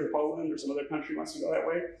Hungary or Poland or some other country wants to go that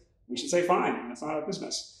way, we should say, fine, that's not our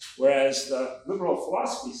business. Whereas the liberal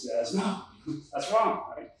philosophy says, no, that's wrong,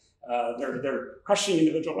 right? They're crushing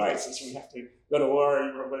individual rights, and so we have to go to war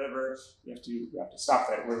or whatever. We have to stop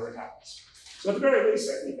that wherever it happens. So at the very least,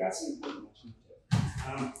 I think that's an important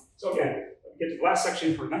alternative. So again, get to the last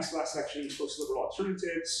section, for the next last section, post-liberal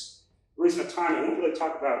alternatives. For reason of time, I won't really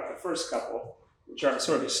talk about the first couple, which are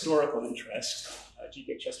sort of historical interest.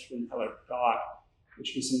 G.K. Chesterton, Heller Belloc,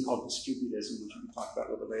 which is something called distributism, which we can talk about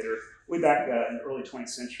a little bit later, way back in the early 20th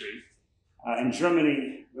century. In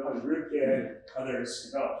Germany, Wilhelm Röpke,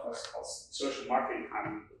 others developed what's called social market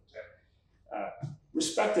economy, that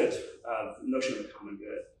respected the notion of the common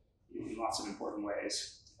good in lots of important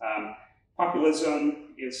ways.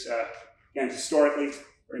 Populism is, again, historically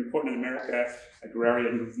very important in America.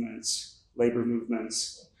 Agrarian movements, labor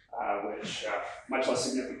movements, which much less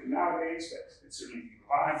significant nowadays, but could certainly be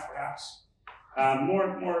revived, perhaps.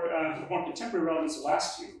 More contemporary relevance, the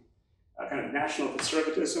last two, kind of national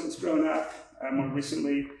conservatism has grown up more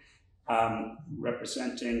recently,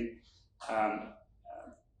 representing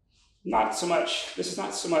this is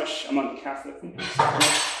not so much among Catholic thinkers for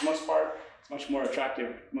the most part. It's much more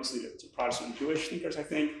attractive mostly to Protestant and Jewish thinkers, I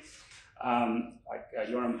think, like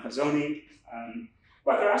Yoram Hazony.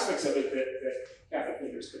 But there are aspects of it that Catholic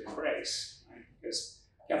thinkers could embrace, right? Because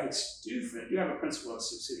Catholics do have a principle of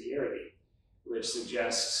subsidiarity, which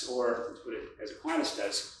suggests, or to put it as Aquinas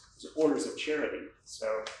does, orders of charity.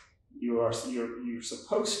 So you're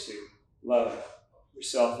supposed to love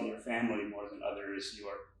yourself and your family more than others,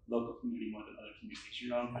 your local community more than other communities,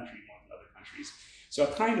 your own country more than other countries. So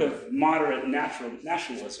a kind of moderate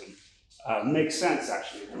nationalism makes sense,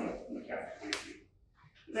 actually, from a Catholic point of view.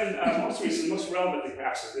 Then most relevantly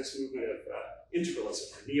perhaps is this movement of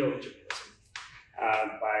integralism, or neo-integralism,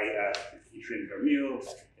 by Adrian Vermeule,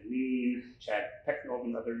 Deneen, Chad Pecknold,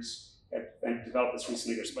 and others have developed this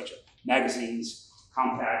recently. There's a bunch of magazines,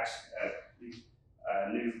 Compact,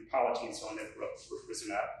 New Polity, and so on that have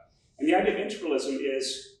risen up. And the idea of integralism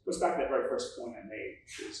goes back to that very first point I made,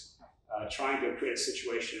 which is trying to create a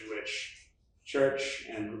situation in which church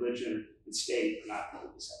and religion and state are not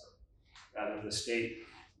completely separate. Rather, the state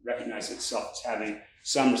recognizes itself as having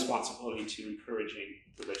some responsibility to encouraging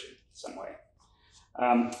religion in some way.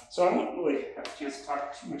 So I won't really have a chance to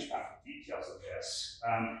talk too much about the details of this.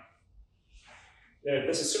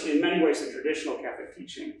 This is certainly in many ways the traditional Catholic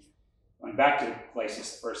teaching. Going back to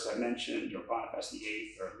places, the first I mentioned, or Boniface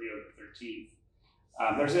VIII or Leo XIII,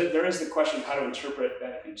 there is the question of how to interpret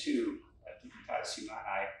Vatican II, Trinitatis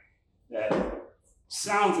Humanae, that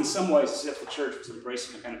sounds in some ways as if the church was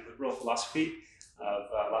embracing a kind of liberal philosophy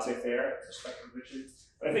of laissez-faire with respect to religion.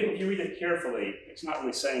 But I think if you read it carefully, it's not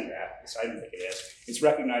really saying that, at least I don't think it is. It's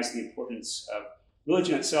recognizing the importance of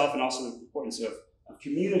religion itself and also the importance of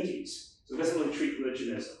communities. So it doesn't really treat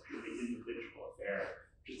religion as a purely individual affair,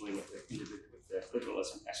 which is really what the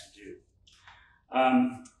liberalism has to do.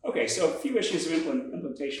 Okay, so a few issues of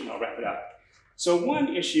implementation, I'll wrap it up. So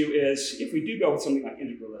one issue is, if we do go with something like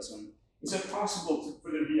integralism, is it possible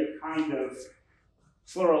for there to be a kind of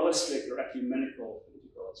pluralistic or ecumenical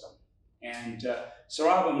integralism? And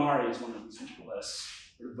Sohrab Ahmari is one of these integralists,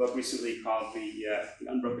 wrote a book recently called The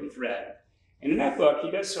Unbroken Thread. And in that book,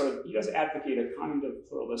 he does advocate a kind of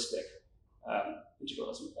pluralistic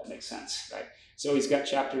integralism, if that makes sense, right? So he's got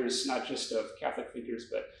chapters not just of Catholic thinkers,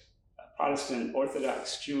 but Protestant,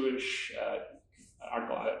 Orthodox, Jewish,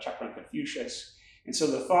 a chapter on Confucius. And so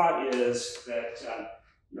the thought is that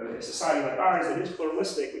in a society like ours that is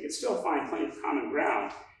pluralistic, we can still find plenty of common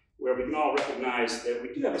ground where we can all recognize that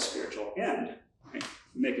we do have a spiritual end. Right?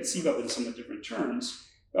 We may conceive of it in somewhat different terms,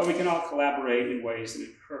 but we can all collaborate in ways that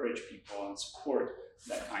encourage people and support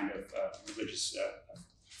that kind of religious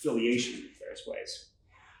affiliation in various ways.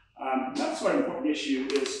 Another sort of important issue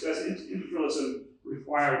is, does integralism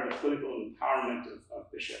require the political empowerment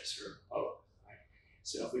of bishops or pope? Right?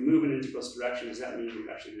 So if we move in an integralist direction, does that mean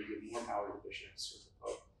we're actually going to give more power to bishops or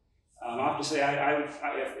the pope? I have to say,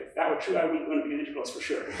 if that were true, I would want to be an integralist for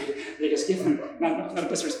sure. They just give them, not a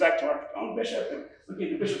disrespect to our own bishop, and looking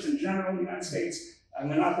at the bishops in general in the United States, and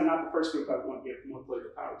they're not the first group I would want to give more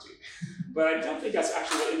political power to. But I don't think that's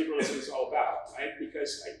actually what integralism is all about, right?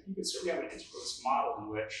 Because you could certainly have an integralist model in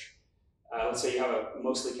which, let's say you have a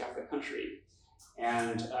mostly Catholic country,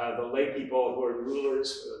 and the lay people who are the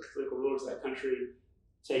rulers, the political rulers of that country,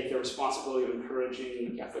 take their responsibility of encouraging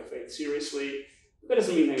the Catholic faith seriously. That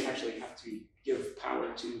doesn't mean they actually have to give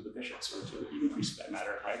power to the bishops or to even priests for that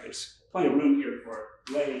matter, right? There's plenty of room here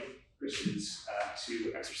for lay Christians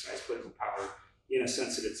to exercise political power in a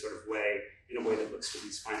sensitive sort of way, in a way that looks to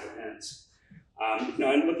these final ends.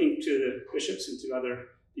 And looking to the bishops and to other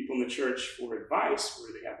people in the church for advice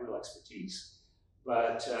where they have real expertise,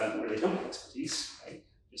 but where they don't have expertise, right?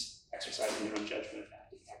 Just exercising their own judgment,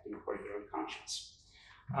 acting according to their own conscience.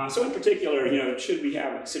 So in particular, should we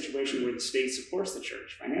have a situation where the state supports the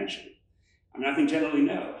church financially? I mean, I think generally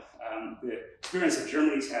no. The experience that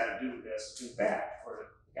Germany's had to do with this is bad for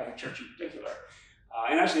the Catholic Church in particular.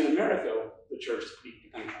 And actually in America, the church is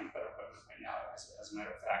becoming better right now, as a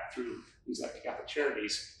matter of fact, through things like the Catholic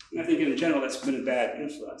Charities. And I think in general, that's been a bad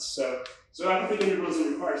influence. So I don't think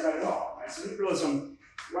integralism requires that at all. Right? So integralism,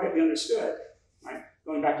 rightly understood, right?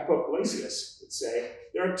 Going back to Pope Gelasius, would say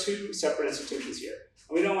there are two separate institutions here.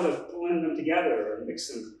 And we don't want to blend them together or mix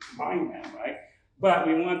them, combine them, right? But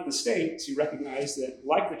we want the state to recognize that,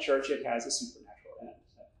 like the church, it has a supernatural end.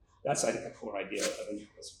 That's, I think, a core idea of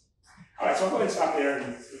integralism. All right, so I'll go ahead and stop there and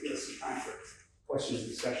we'll give us some time for questions and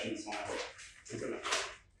discussions on it.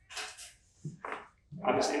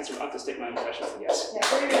 I'll just take my own questions, I guess. Yeah,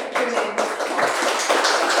 we're going to do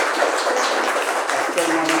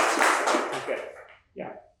Okay.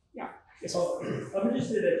 Yeah. Yes. Well, I'm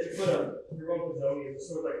interested that you put Jerome Pizzoni as a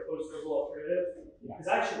sort of like post-liberal alternative. Because I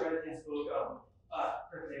actually read his book,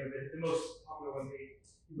 the most popular one he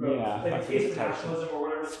wrote, like The Case for Nationalism or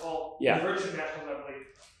whatever it's called. Yeah. The Virtue of Nationalism, I believe.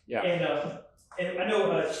 Yeah. And I know,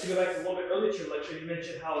 to go back to a little bit earlier to your lecture, you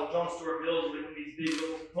mentioned how John Stuart Mill was one of these big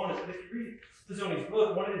liberal proponents. But if you read Pizzoni's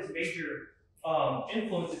book, one of his major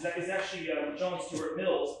influences is actually John Stuart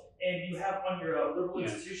Mill's. And you have on your liberal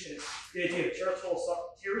institutions the idea of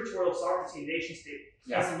territorial sovereignty and nation state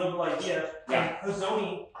as a liberal idea. And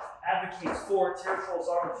Pizzoni advocates for territorial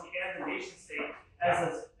sovereignty and the nation state as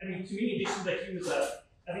to me, it just seems like he was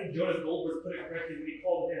I think Jonah Goldberg put it correctly when he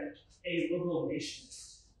called him a liberal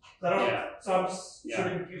nationalist. So I'm just sort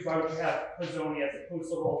of confused why would you have Pizzoni as a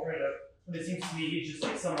post-liberal alternative when it seems to me he's just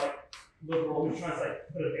like some liberal who's trying to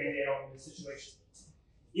put a band-aid on the situation.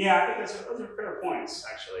 Yeah, I think those are fair points,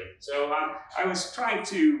 actually. So I was trying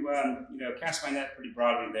to cast my net pretty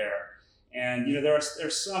broadly there, and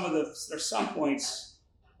there's some points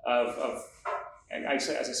of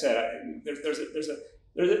as I said,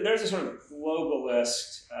 there's a sort of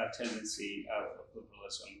globalist tendency of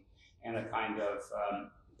liberalism and a kind of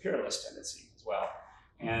imperialist tendency as well.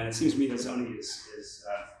 And it seems to me that Zoni is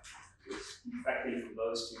defecting from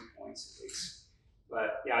those 2 points at least.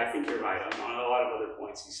 But yeah, I think you're right. On a lot of other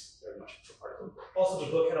points, he's very much a part of the book. Also,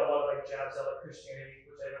 the book had a lot of jabs at Christianity,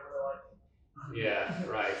 which I never really liked. Yeah,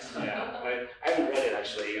 right. Yeah, I haven't read it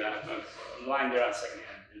actually. I'm lying there on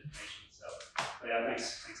secondhand information. So, but yeah,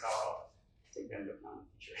 thanks. I'll take that into account in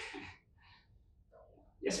the future.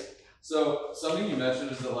 Yes, sir. So something you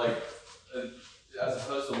mentioned is that as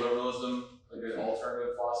opposed to liberalism, an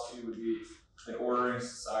alternative philosophy would be ordering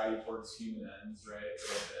society towards human ends, right?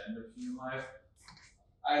 Or the end of human life.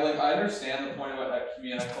 I understand the point about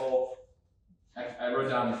ecumenical. I wrote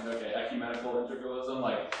down ecumenical integralism,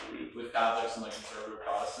 with Catholics and conservative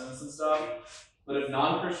Protestants and stuff. But if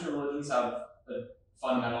non-Christian religions have a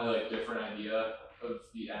fundamentally different idea of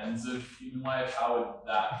the ends of human life, how would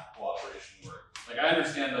that cooperation work? I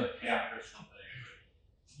understand the pan-Christian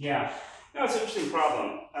thing. Yeah, no, it's an interesting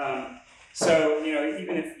problem. So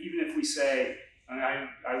even if we say,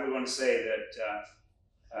 I would want to say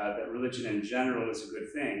that religion in general is a good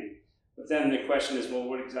thing. But then the question is, well,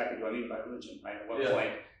 what exactly do I mean by religion, right? At what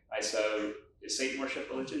point is Satan worship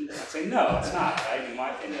religion? I'd say, no, it's not, right, in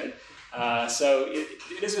my opinion. So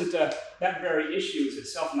it isn't, that very issue is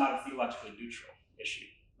itself not a theologically neutral issue,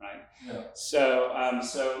 right? Yeah. So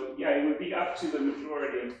it would be up to the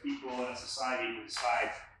majority of people in a society to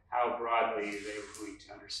decide how broadly they were going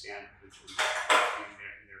to understand religion in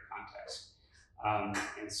their context.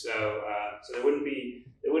 And so there wouldn't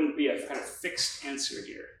be a kind of fixed answer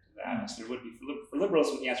here to that. So there would be for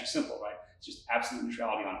liberalism, the answer is simple, right? It's just absolute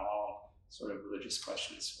neutrality on all sort of religious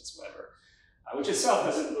questions whatsoever, which itself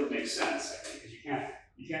doesn't really make sense, I think, because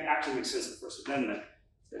you can't actually make sense of the First Amendment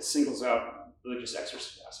that singles out religious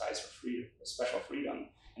exercise for freedom, for special freedom,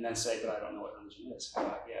 and then say, but I don't know what religion is.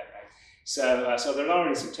 Right? So there's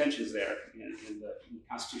already some tensions there in the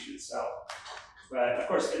Constitution itself. But of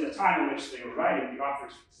course, in the time in which they were writing, the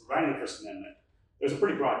authors were writing the First Amendment, there's a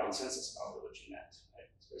pretty broad consensus about what religion meant. Right?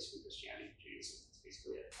 It's basically Christianity, Judaism, it's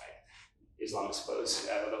basically it, right? Islam, I suppose,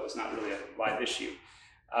 although it was not really a live issue.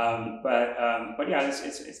 But yeah,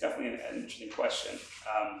 it's definitely an interesting question.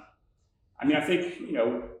 I think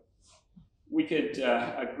we could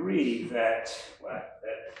agree that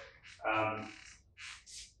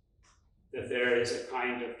there is a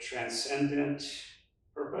kind of transcendent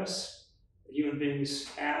purpose that human beings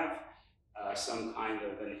have, some kind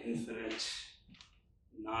of an infinite,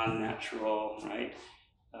 non-natural, right,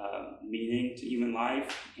 meaning to human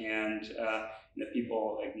life, and that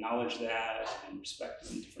people acknowledge that and respect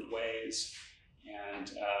it in different ways,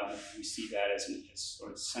 and we see that as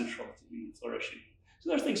sort of central to human flourishing. So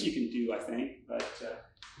there are things you can do, I think, but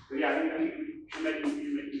yeah, I think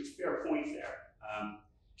you're making a fair point there.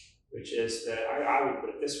 which is that I would put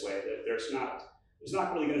it this way, that there's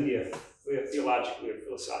not really going to be a theologically or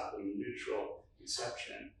philosophically neutral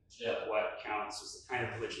conception of what counts as the kind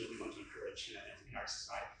of religion that we want to encourage in our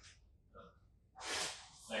society.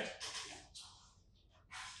 Thanks.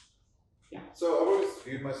 So I've always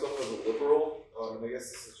viewed myself as a liberal, and I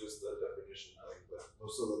guess this is just a definition, but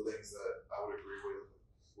most of the things that I would agree with,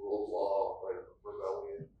 rule of law, right of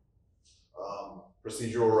rebellion,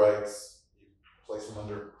 procedural rights, you place them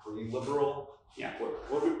under pre-liberal. Yeah.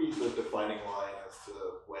 What would be the defining line as to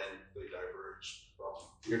when they diverge from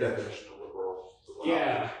your definition of liberal to what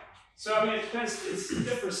Yeah. So I mean, it depends. It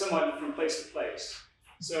differs somewhat from place to place.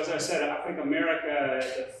 So as I said, I think America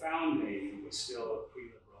at the founding was still a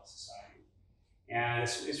pre-liberal society, and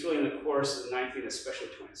it's really in the course of the 19th, especially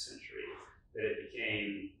 20th century, that it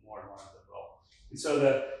became more and more liberal. And so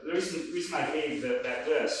the reason I gave that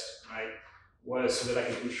list, right, was so that I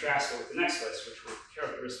could contrast it with the next list, which were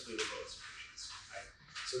characteristically liberal institutions, right?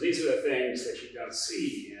 So these are the things that you don't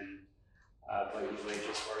see in Blaine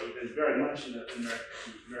Pelagius, or even very much in the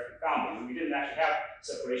American founding. We didn't actually have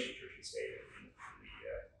separation of church and state in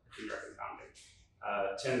the American founding.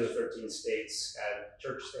 10 of the 13 states had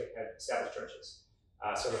established churches.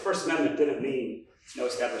 So the First Amendment didn't mean no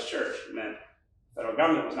established church. It meant the federal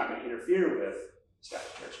government was not going to interfere with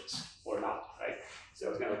established churches, or not, right? So it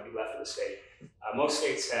was going to be left to the state. Most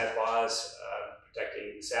states had laws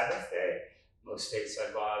protecting the Sabbath day. Most states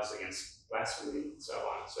had laws against blasphemy and so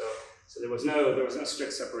on. So there was no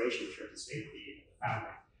strict separation of church and state at the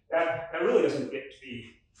founding. That really doesn't get to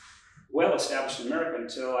be well established in America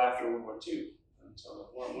until after World War II, until the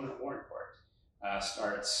Warren Court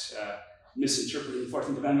starts misinterpreting the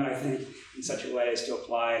 14th Amendment, I think, in such a way as to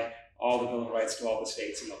apply all the Bill of Rights to all the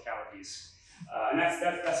states and localities. And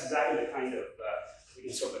that's exactly the kind of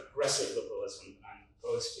sort of aggressive liberalism that I'm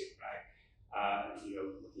opposed to, right?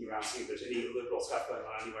 Looking around, see if there's any liberal stuff going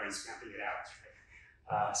on anywhere and stamping it out,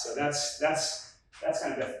 right? So that's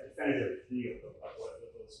kind of the definitive view of what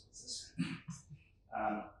liberalism is.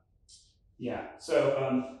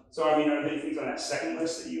 So I mean, are there any things on that second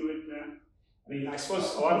list that you would? I mean, I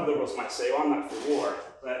suppose a lot of liberals might say, "Well, I'm not for war,"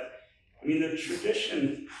 but I mean, the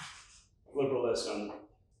tradition of liberalism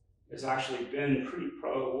has actually been pretty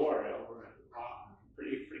pro-war over a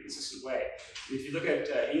pretty consistent way. If you look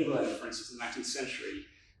at England, for instance, in the 19th century,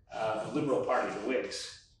 the Liberal Party, the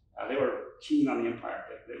Whigs, they were keen on the empire.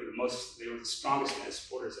 They were the strongest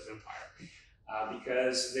supporters of empire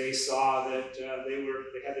because they saw that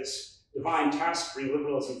they had this divine task to bring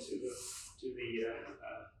liberalism to the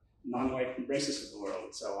non-white races of the world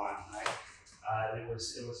and so on. Right? It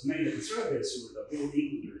was many of the conservatives who were the real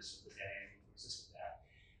Englanders of the day who resisted that.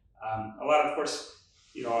 A lot of course,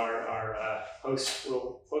 our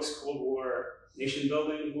post-Cold War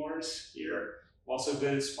nation-building wars here have also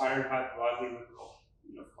been inspired by broadly liberal,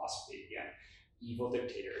 philosophy. Again, evil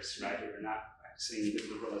dictators, right, who are not practicing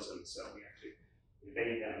liberalism, so we have to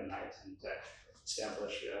invade them and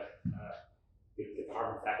establish get the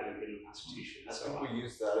Harvard faculty in the Constitution. I think we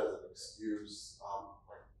use that as an excuse.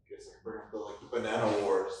 I guess I bring up the banana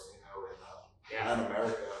wars, in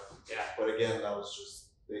America. Yeah. But again, that was just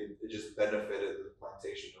it just benefited the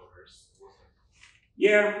plantation owners.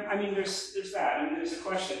 Yeah, I mean, there's that. I mean, there's a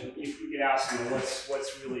question you could ask,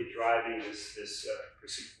 what's really driving this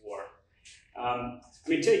pursuit of war? I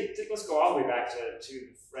mean, let's go all the way back to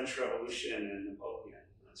the French Revolution and Napoleon,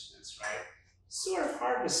 for instance, right? It's sort of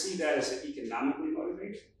hard to see that as an economically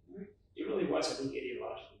motivated. Right? It really was, I think,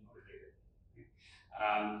 ideologically motivated.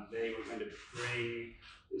 Right? They were going to bring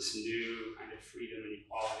this new kind of freedom and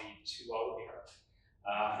equality to all of Europe,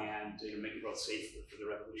 and make the world safer for the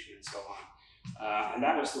revolution and so on. And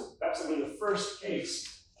that was really the first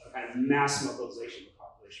case of kind of mass mobilization of the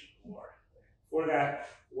population for war. Before that,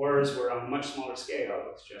 wars were on a much smaller scale.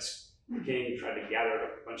 It was just the king tried to gather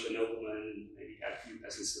up a bunch of noblemen, maybe had a few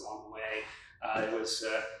peasants along the way.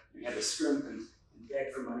 You had to scrimp and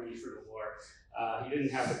beg for money for the war. He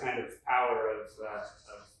didn't have the kind of power of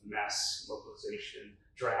mass mobilization,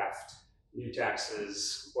 draft, new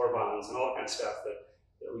taxes, war bonds, and all that kind of stuff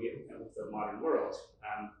that we get with the modern world.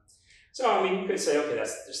 So I mean, you could say, okay,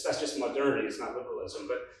 that's just modernity. It's not liberalism.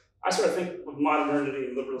 But I sort of think of modernity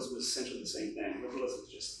and liberalism is essentially the same thing. Liberalism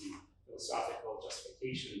is just the philosophical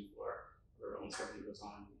justification for almost everything that goes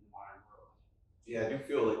on in the modern world. Yeah, I do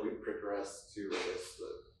feel like we've progressed to, I guess,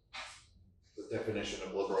 the definition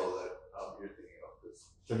of liberal that you're thinking of.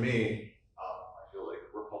 Because to me, I feel like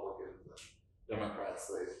Republicans and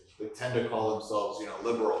Democrats, they tend to call themselves,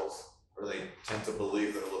 liberals, or they tend to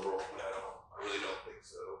believe they're liberal, but I really don't think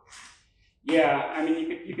so. Yeah, I mean,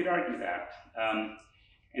 you could argue that.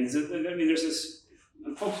 And so, I mean, there's this,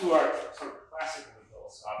 And folks who are sort of classical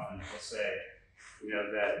liberals often will say,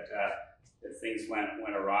 that things went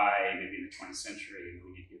awry maybe in the 20th century, and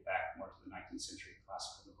we need to get back more to the 19th century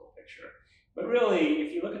classical liberal picture. But really,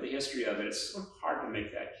 if you look at the history of it, it's sort of hard to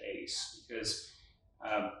make that case because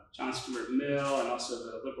John Stuart Mill and also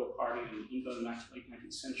the Liberal Party in England in the late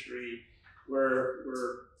 19th century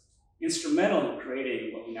were instrumental in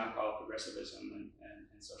creating what we now call progressivism and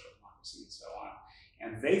social democracy and so on.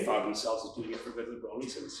 And they thought themselves as doing it for good liberal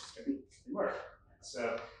reasons. They were.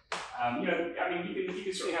 So, you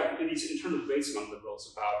can certainly have these internal debates among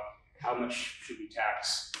liberals about how much should we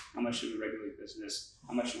tax, how much should we regulate business,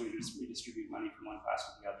 how much should we redistribute money from one class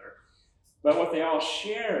to the other. But what they all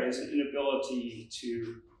share is an inability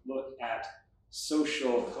to look at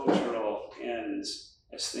social, cultural ends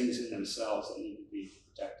as things in themselves that need to be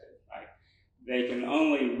protected, right? They can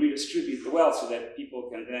only redistribute the wealth so that people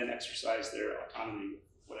can then exercise their autonomy with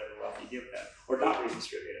whatever wealth you give them, or not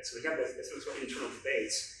redistribute it. So we have this sort of internal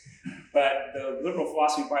debates. But the liberal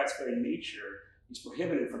philosophy, by its very nature, is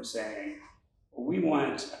prohibited from saying, well, we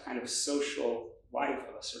want a kind of social life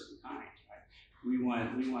of a certain kind, right? We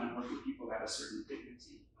want working people to have a certain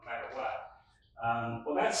dignity, no matter what.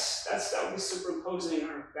 Well, that would be superimposing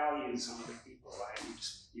our values on other people, right?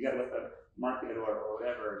 You got to let the market or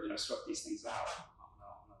whatever, sort these things out on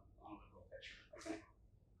a liberal picture, I think.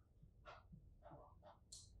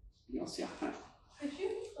 Anything else? Yeah. Could you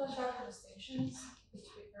flesh out the distinctions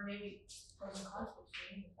between, or maybe pros and cons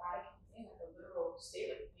between the Vatican thing, like a literal state,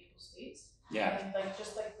 like the papal states, Yeah. and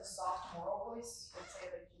just like the soft moral voice, let's say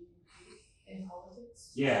like GDP in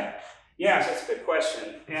politics? Yeah, so that's a good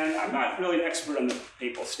question. And I'm not really an expert on the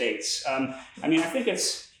papal states. I think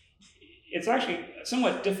it's actually a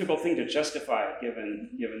somewhat difficult thing to justify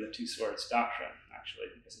given the two swords doctrine, actually,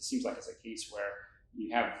 because it seems like it's a case where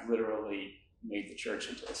you have literally made the church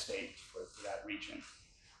into a state for that region.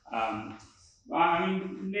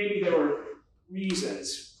 Maybe there were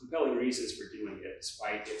compelling reasons for doing it,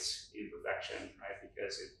 despite its imperfection, right?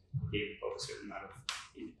 Because it gave the Pope a certain amount of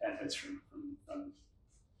independence from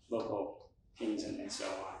local kings and so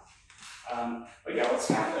on. But yeah, what's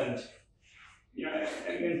happened,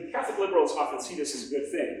 and Catholic liberals often see this as a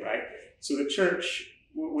good thing, right? So the church,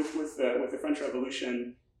 with the French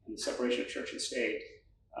Revolution and the separation of church and state,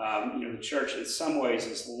 the church in some ways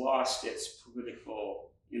has lost its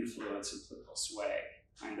political influence and political sway,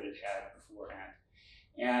 kind that it had beforehand.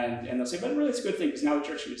 And they'll say, but really it's a good thing because now the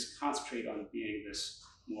church can just concentrate on being this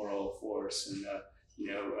moral force and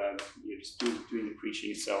just doing the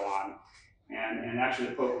preaching and so on. And actually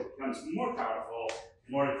the Pope becomes more powerful,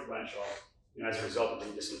 more influential, as a result of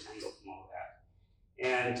being disentangled from all of that.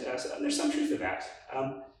 And so there's some truth to that.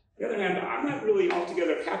 On the other hand, I'm not really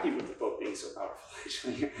altogether happy with the Pope being so powerful,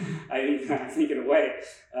 actually. I think in a way,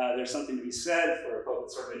 there's something to be said for a Pope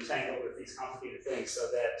that's sort of entangled with these complicated things so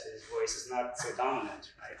that his voice is not so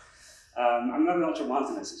dominant, right? I'm not an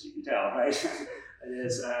ultramontanist, as you can tell, right? It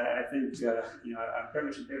is, I think, I'm very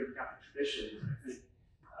much in favor of the Catholic tradition. I think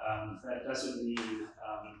that doesn't mean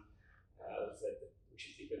that we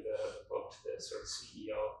should think of the Pope as the sort of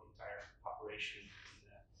CEO of the entire operation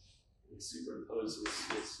and superimpose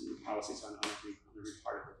his policies on every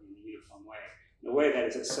part of it in a uniform way. In a way that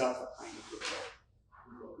is itself a kind of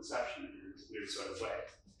liberal conception in a weird sort of way,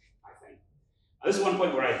 I think. This is one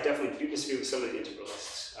point where I definitely do disagree with some of the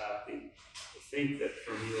integralists. I think that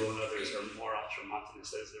Fermio and others are more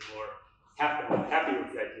ultramontanist, as they're more happy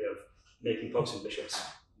with the idea of making popes and bishops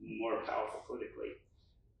more powerful politically.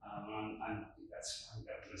 I think that's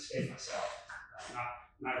a mistake myself.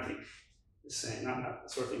 Not I think the same, not the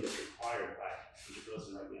sort of thing that's required by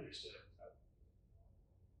integralism rightly understood.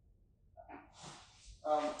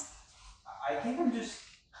 I think I'm just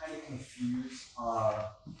kind of confused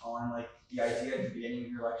on the idea at the beginning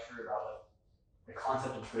of your lecture about the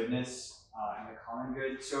concept of goodness and the common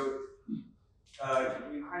good. So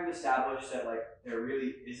you kind of established that there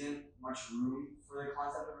really isn't much room for the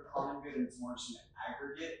concept of a common good, and it's more just an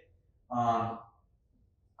aggregate.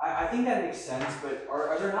 I think that makes sense, but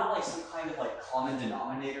are there not some kind of common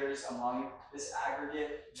denominators among this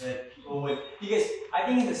aggregate that people would? Because I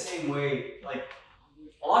think in the same way,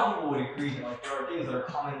 a lot of people would agree that there are things that are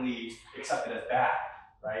commonly accepted as bad,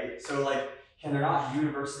 right? So can there not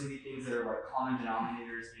universally be things that are common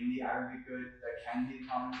denominators in the aggregate good that can be the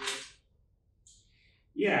common good?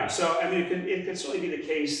 Yeah, so it can certainly be the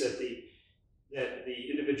case that the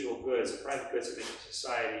individual goods, the private goods of any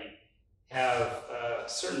society, have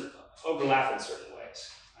certain overlap in certain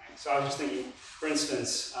ways. Right? So I was just thinking, for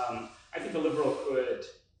instance, I think a liberal could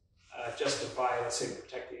justify, let's say,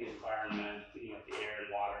 protecting the environment, cleaning up the air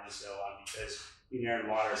and water and so on, because clean air and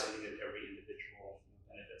water is something that every individual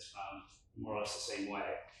more or less the same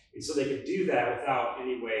way. And so they could do that without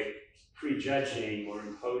any way prejudging or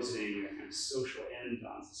imposing a kind of social end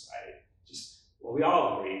on society. Just, well, we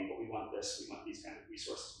all agree, but we want this, we want these kind of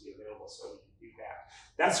resources to be available, so we can do that.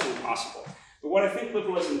 That's certainly possible. But what I think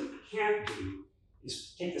liberalism can't do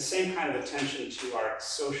is take the same kind of attention to our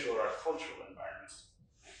social or our cultural environment.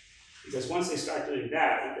 Because once they start doing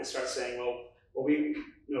that, they start saying, well,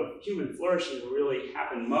 human flourishing will really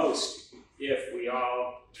happen most if we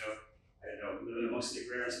all, live in a mostly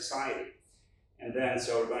agrarian society. And then,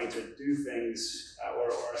 so we're going to do things, or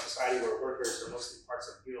a society where workers are mostly parts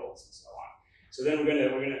of guilds and so on. So then we're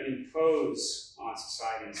going to impose on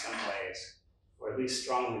society in some ways, or at least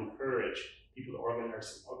strongly encourage people to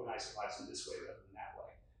organize their lives in this way rather than that way.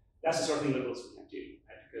 That's the sort of thing liberalism can't do,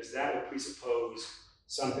 right? Because that would presuppose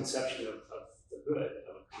some conception of the good,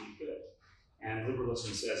 of a common good. And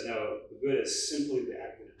liberalism says, no, the good is simply the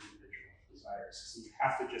aggregate of individual desires. So you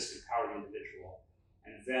have to just empower the individual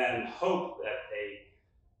and then hope that they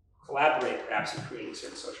collaborate perhaps in creating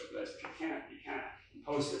certain social goods, but you can't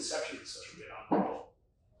impose the conception of social good on the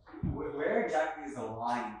world. Where exactly is the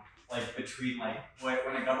line, like between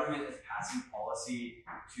when a government is passing policy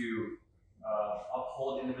to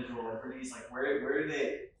uphold individual liberties, like where do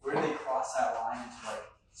they cross that line into like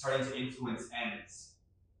starting to influence ends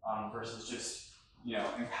versus just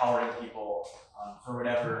empowering people for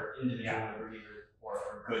whatever individual liberty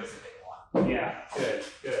or goods that they want? Yeah, good.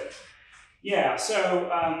 Yeah, so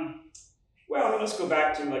let's go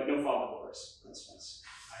back to like no-fault divorce, for instance.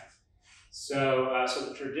 Right? So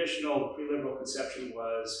the traditional pre-liberal conception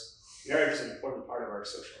was marriage is an important part of our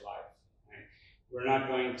social life. Right? We're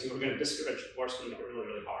going to discourage divorce. We're going to make it really,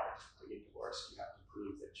 really hard to get divorced. You have to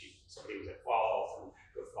prove that somebody was at fault and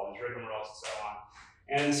go through all these rigmaroles and so on.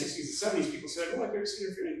 And in the 60s and 70s, people said, well, you're just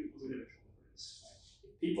interfering in people's individual liberties. Right?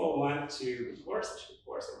 If people want to divorce, they should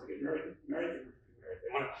divorce. They want to get married, they want to get married.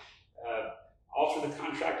 They want to alter the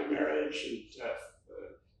contract of marriage and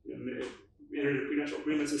enter into prenuptial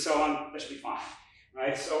agreements and so on, that should be fine.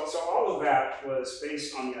 Right? So all of that was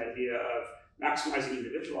based on the idea of maximizing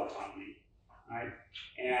individual autonomy, right?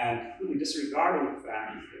 And really disregarding the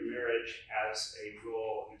fact that marriage has a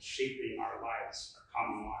role in shaping our lives, our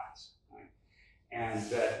common lives, right? And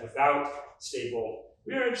that without stable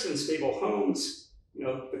marriage and stable homes,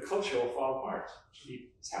 the culture will fall apart, which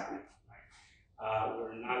is happening, right?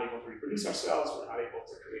 We're not able to reproduce ourselves, we're not able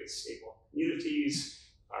to create stable communities,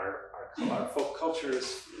 our folk culture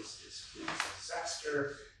is a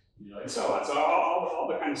disaster, and so on. So all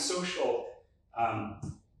the kind of social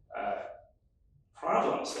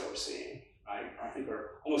problems that we're seeing, right, I think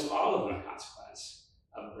are almost all of them a consequence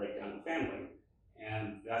of a breakdown in the family.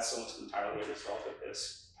 And that's almost entirely a result of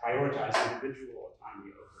this prioritizing individual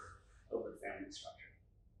autonomy over family structure.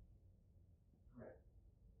 Right.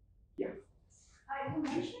 Yeah. You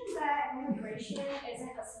mentioned that immigration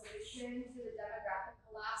isn't a solution to the demographic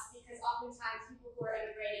collapse because oftentimes people who are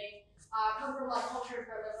immigrating come from cultures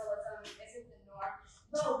where liberalism isn't the norm.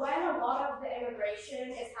 But when a lot of the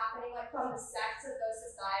immigration is happening from the sects of those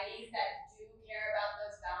societies that do care about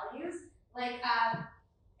those values,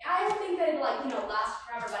 I don't think that it'll last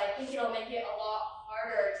forever, but I think it'll make it a lot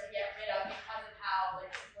harder to get rid of because of how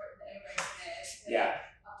important the immigration is to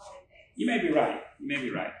upholding things. You may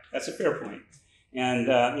be right. That's a fair point.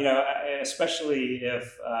 And especially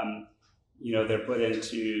if they're put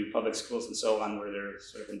into public schools and so on, where they're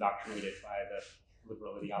sort of indoctrinated by the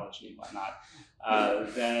liberal ideology and whatnot,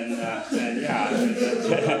 then that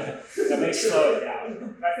may slow it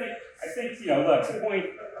down. I think look, the point.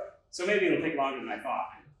 So maybe it'll take longer than I thought,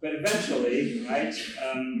 but eventually, right?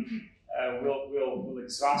 We'll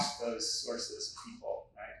exhaust those sources of people,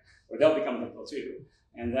 right? Or they'll become liberal too,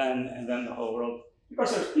 and then the whole world. Of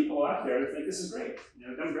course, there's people out there who think this is great.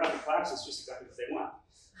 Demographic collapse is just exactly what they want.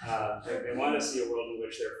 They want to see a world in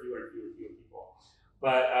which there are fewer and fewer people.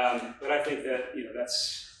 But I think that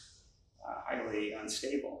that's highly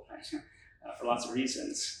unstable, right? For lots of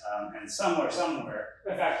reasons. And somewhere,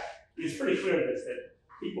 in fact, it's pretty clear that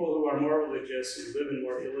people who are more religious, who live in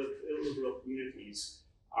more illiberal communities,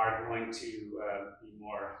 are going to be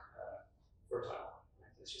more fertile.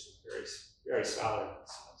 Right? It's just a very, very solid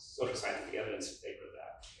social scientific evidence in favor of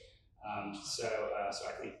that. So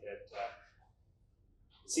I think that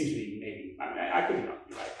it seems to be maybe. I could be wrong.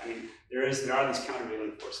 You're right. I mean, there are these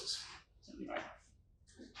countervailing forces. Something right.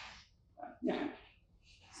 Yeah.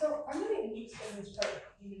 So I'm really interested in this part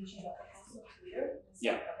you mentioned about the Council of Toledo.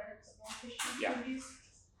 Governance of non-Christian communities.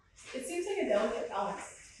 It seems like a delicate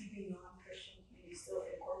balance keeping non-Christian communities still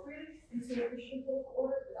incorporated into the Christian political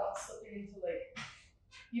order without slipping into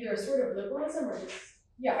either a sort of liberalism or just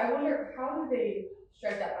yeah, I wonder how do they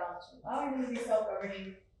strike that balance from allowing them to be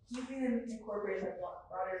self-governing, keeping them incorporated in the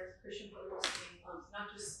broader Christian political scheme,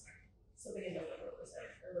 not just slipping into liberalism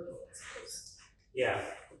or liberal principles. Yeah.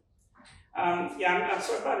 I'm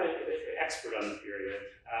sort of not an expert on the period.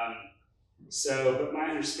 But my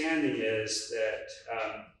understanding is that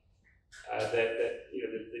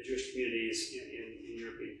the Jewish communities in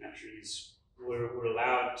European countries were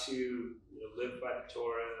allowed to live by the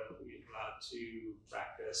Torah, we were allowed to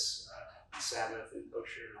practice Sabbath and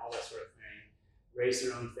kosher and all that sort of thing, raise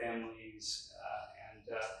their own families,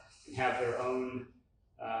 and have their own,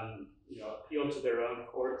 appeal to their own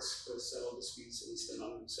courts to settle disputes, at least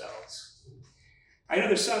among themselves. I know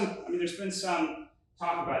there's been some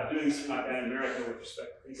talk about doing something like that in America with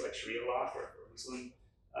respect to things like Sharia law for Muslim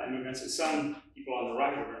immigrants, and some people on the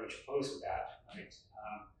right are very much opposed to that, right?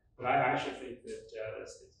 But I actually think that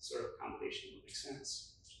it's sort of a combination that makes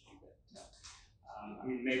sense.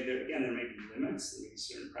 Maybe there may be limits, there may be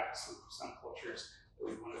certain practices for some cultures that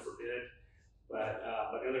we want to forbid, but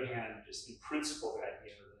on the other hand, just in principle, the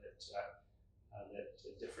idea that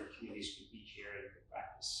different communities could be here and could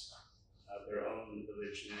practice their own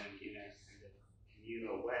religion in a kind of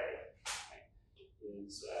communal way, right,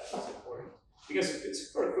 is important. Because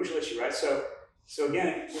it's sort of a crucial issue, right? So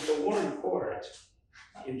again, with the Warren Court,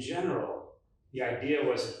 in general, the idea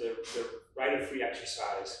was that the right of free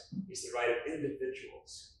exercise is the right of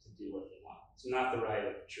individuals to do what they want. It's not the right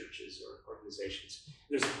of churches or organizations.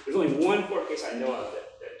 There's only one court case I know of that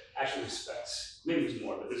actually respects, maybe there's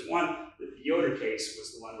more, but there's one, the Yoder case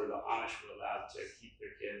was the one where the Amish were allowed to keep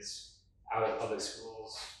their kids out of public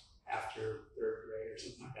schools after 3rd grade or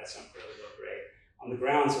something like that, some fairly low grade, on the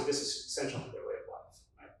grounds that this is essential to their way of life,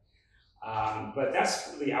 right? But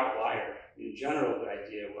that's the outlier. In general, the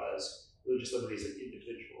idea was religious liberty is an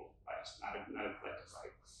individual right, not a collective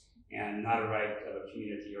right, and not a right of a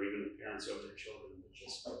community or even the parents over their children, but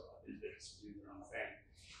just individuals to do their own thing.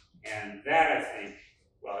 And that, I think,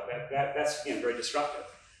 that's again very disruptive.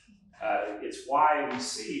 It's why we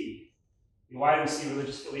see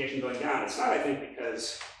religious affiliation going down. It's not, I think,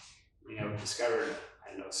 because we discovered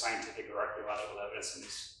scientific or archaeological evidence and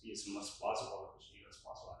this is the most plausible, or the most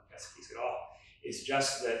plausible. I don't think that's the case at all. It's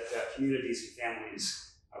just that communities and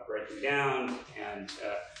families are breaking down, and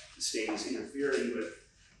the state is interfering with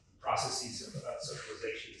processes of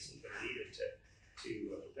socializations that are needed to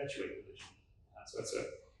perpetuate religion. So it's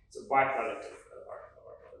a byproduct of our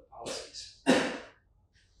policies.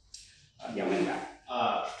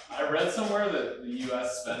 I read somewhere that the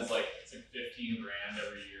U.S. spends it's like $15,000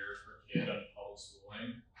 every year per kid on public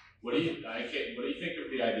schooling. What do you think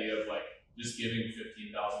of the idea of just giving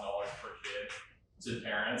 $15,000 per kid to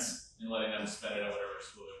parents and letting them spend it on whatever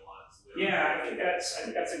school they want? I think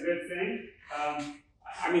that's a good thing.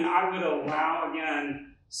 I would allow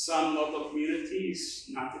again some local communities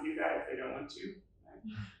not to do that if they don't want to. Right?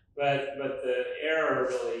 Mm-hmm. But the error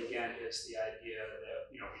really again is the idea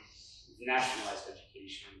that we've nationalized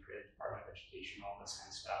education, created a Department of Education, all this kind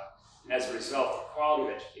of stuff, and as a result, the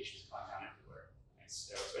quality of education has gone down everywhere, right?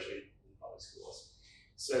 So especially in public schools.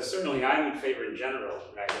 So certainly, I'm in favor in general,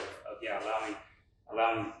 right, of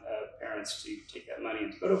allowing parents to take that money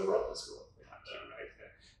and to go to a parochial school if they want to, right?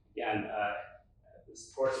 Again, the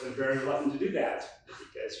courts have been very reluctant to do that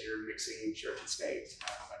because you're mixing church and state.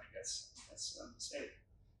 I think that's a mistake.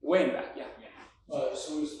 Way in the back, yeah.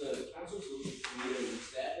 So is the Council's Religious Freedom,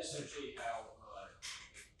 is that essentially how,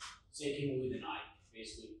 say, King Louis IX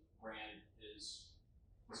basically ran his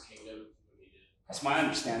kingdom when he did? That's my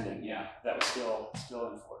understanding, yeah. That was still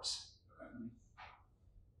in force. Okay.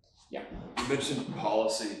 Yeah. You mentioned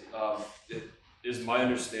policy. It is my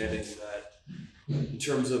understanding that in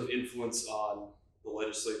terms of influence on the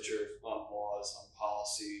legislature, on laws, on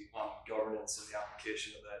policy, on governance, and the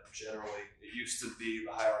application of that generally, it used to be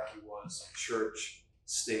the hierarchy was church,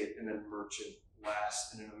 state, and then merchant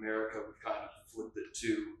last. And in America, we've kind of flipped it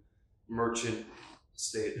to merchant,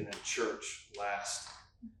 state, and then church last.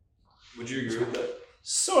 Would you agree with that?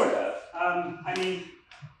 Sort of.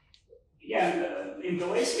 In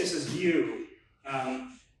Gelasius's view, of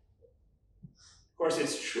course,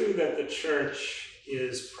 it's true that the church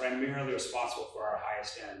is primarily responsible for our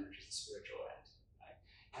highest end, which is the spiritual end, right?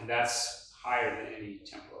 And that's higher than any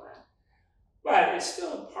temporal end. But it's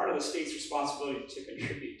still part of the state's responsibility to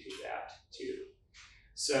contribute to that too.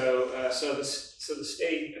 So the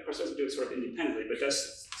state, of course, doesn't do it sort of independently, but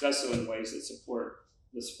does so in ways that support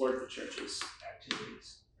the church's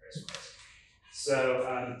activities in various ways. So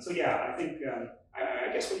I think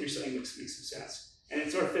I guess what you're saying makes some sense, and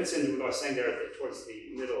it sort of fits into what I was saying there towards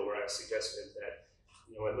the middle, where I suggested that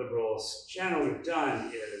what liberals generally have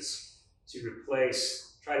done is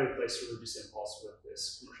try to replace the religious impulse with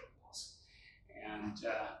this commercial impulse. And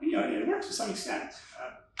it works to some extent.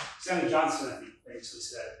 Samuel Johnson, I think, famously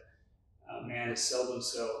said, "Man is seldom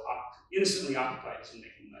so innocently occupied as in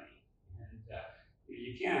making money." And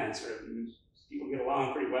you can people get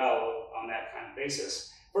along pretty well on that kind of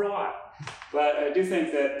basis for a while. But I do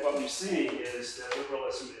think that what we're seeing is that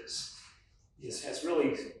liberalism has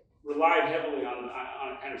really relied heavily on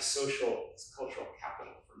a kind of social, cultural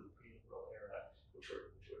capital from the pre-liberal era, which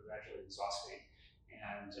we're gradually exhausting.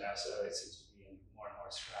 And so it seems to be in more and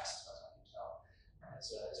more stress, as I can tell,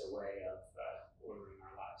 as a way of ordering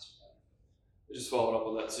our lives better. Just following up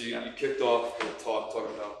on that, so you kicked off the talk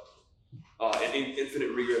talking about an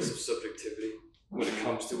infinite regress of subjectivity when it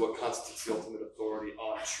comes to what constitutes the ultimate authority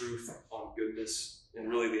on truth, on goodness, and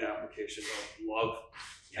really the application of love.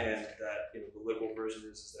 And that the liberal version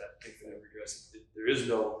is that infinite regress. There is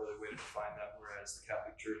no really way to define that, whereas the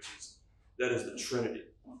Catholic Church that is the Trinity.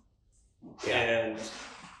 And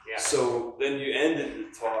so then you ended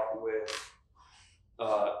the talk with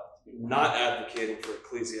not advocating for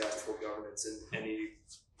ecclesiastical governance in any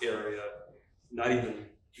area, not even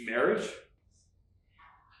marriage.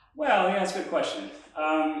 Well, yeah, that's a good question.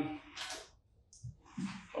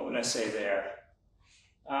 What would I say there?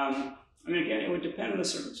 Again, it would depend on the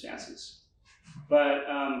circumstances. But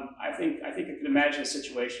I think I can imagine a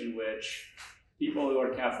situation in which people who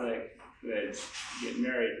are Catholic could get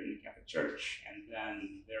married in the Catholic Church, and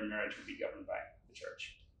then their marriage would be governed by the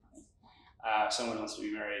Church. Someone wants to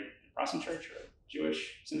be married in a Protestant church or a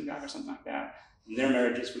Jewish synagogue or something like that, and their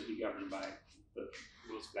marriages would be governed by the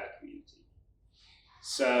rules of that community.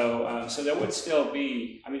 So there would still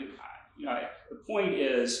be. The point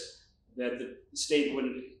is that the state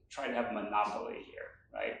wouldn't try to have a monopoly here,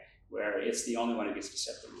 right? Where it's the only one who gets to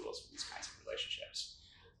set the rules for these kinds of relationships.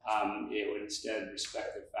 It would instead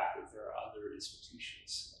respect the fact that there are other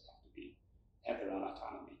institutions that have their own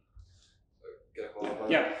autonomy.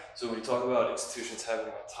 Yeah. So when you talk about institutions having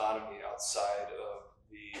autonomy outside of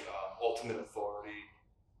the ultimate authority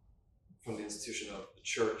from the institution of the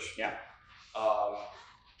church,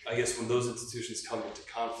 I guess when those institutions come into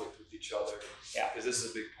conflict with each other, because this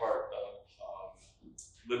is a big part of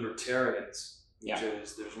libertarians, which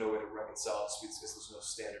is there's no way to reconcile disputes because there's no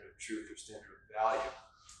standard of truth or standard of value,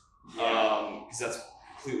 because that's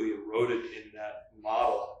completely eroded in that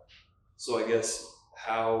model. So I guess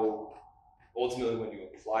how ultimately when you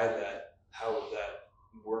apply that, how would that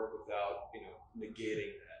work without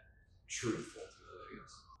negating that truth ultimately, I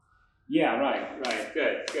guess? Yeah, right,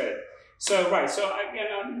 good. So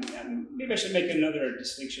again, maybe I should make another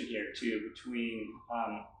distinction here too between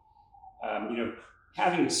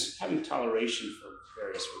having toleration for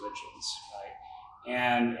various religions, right,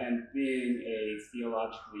 and being a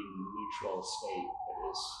theologically neutral state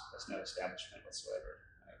that has no establishment whatsoever.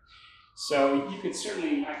 Right? So I can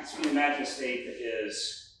certainly imagine a state that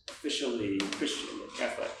is officially Christian or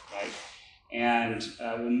Catholic, right, and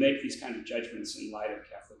will make these kind of judgments in light of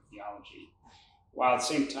Catholic theology, while at the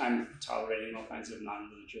same time tolerating all kinds of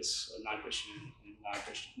non-religious, non-Christian, and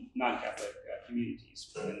non-Catholic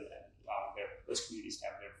communities, and those communities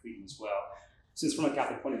have their freedom as well. Since from a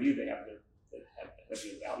Catholic point of view, they have their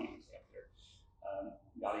values, they have their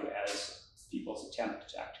value as people's attempt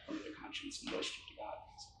to act according to their conscience in relationship to God.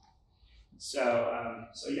 So I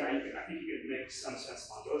think you could make some sense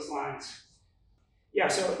along those lines. Yeah.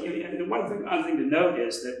 So and other thing to note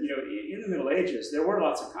is that in the Middle Ages there were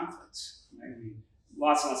lots of conflicts. Right?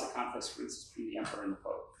 Lots and lots of conflicts, for instance, between the emperor and the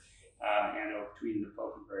pope, and between the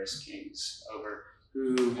pope and various kings over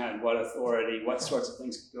who had what authority, what sorts of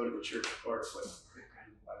things could go to the church courts, what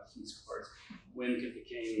kind of king's courts, when could the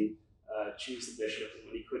king choose the bishop, and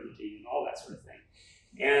when he couldn't, and all that sort of thing.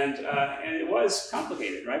 And it was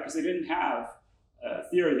complicated, right? Because they didn't have a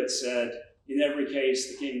theory that said in every case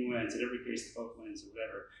the king wins, in every case the pope wins, or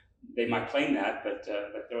whatever. They might claim that, but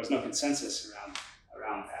there was no consensus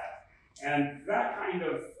around that. And that kind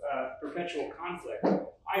of perpetual conflict,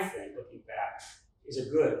 I think, looking back, is a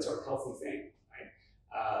good sort of healthy thing, right?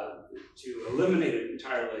 To eliminate it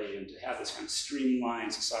entirely and to have this kind of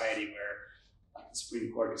streamlined society where the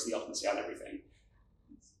Supreme Court gets the ultimate say on everything.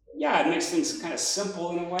 Yeah, it makes things kind of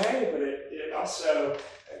simple in a way, but it also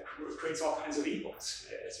creates all kinds of evils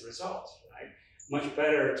as a result, right? Much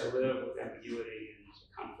better to live with ambiguity and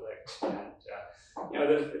conflict. And,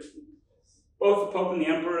 both the Pope and the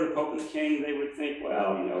Emperor, the Pope and the King, they would think,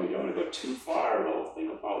 well, you don't want to go too far, the whole thing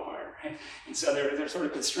will fall apart, right? And so they're sort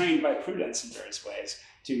of constrained by prudence in various ways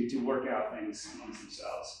to work out things amongst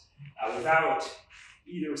themselves without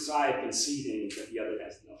either side conceding that the other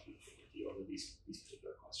has the ultimate deal with these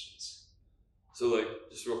particular questions. So like,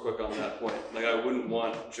 just real quick on that point, like I wouldn't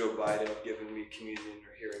want Joe Biden giving me communion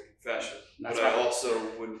or hearing confession, That's but right. I also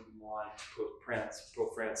wouldn't want Pope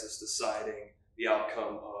Francis deciding the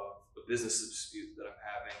outcome of a business dispute that I'm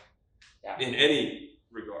having in any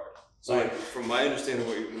regard. So like, from my understanding,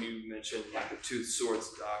 when you mentioned like the two swords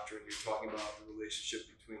doctrine, you're talking about the relationship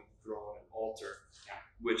between throne and altar,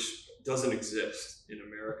 which doesn't exist in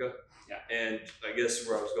America. And I guess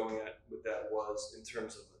where I was going at with that was in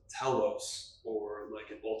terms of a telos, or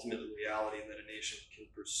like an ultimate reality that a nation can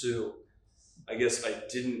pursue. I guess I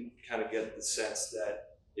didn't kind of get the sense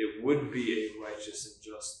that it would be a righteous and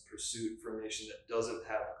just pursuit for a nation that doesn't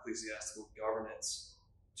have ecclesiastical governance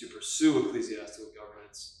to pursue ecclesiastical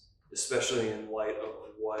governance, especially in light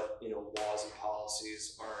of what, you know, laws and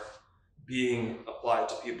policies are being applied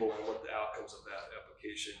to people and what the outcomes of that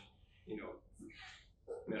application, you know,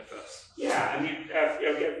 manifest. Yeah, I mean,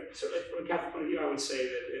 so from a Catholic point of view, I would say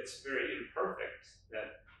that it's very imperfect,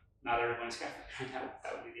 that not everyone's Catholic.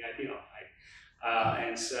 That would be the ideal, right?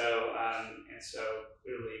 And so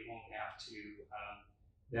clearly one would have to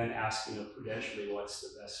then ask, you know, prudentially, what's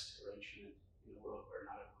the best arrangement in a world where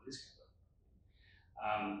not everyone is Catholic?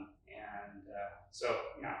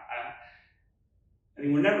 I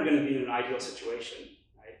mean, we're never going to be in an ideal situation,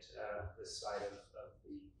 right? This side of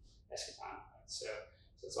the eschaton, right? So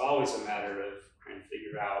it's always a matter of trying to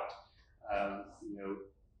figure out, you know,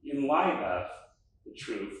 in light of the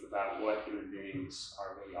truth about what human beings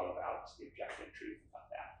are really all about, the objective truth about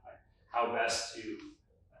that, right? How best to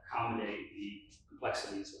accommodate the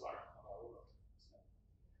complexities of our world.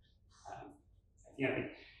 So, I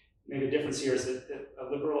think maybe the difference here is that a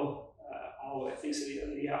liberal thinks that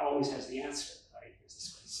he always has the answer, right? There's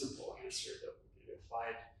this simple answer that can be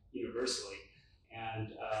applied universally,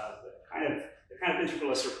 and the kind of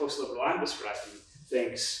integralist or post-liberal I'm describing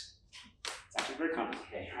thinks it's actually very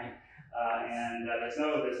complicated, right? And there's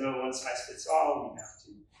no one size fits all. You have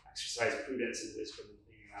to exercise prudence and wisdom in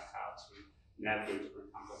figuring out how to navigate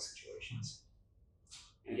different complex situations.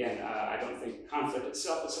 And again, I don't think the conflict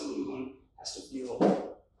itself is something one has to feel,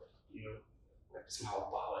 you know, like somehow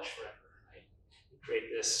abolish forever, right? You create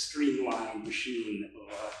this streamlined machine that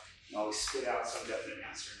will always spit out some definite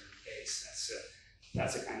answer in every case.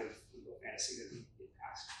 That's a kind of legal fantasy that we get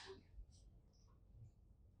past.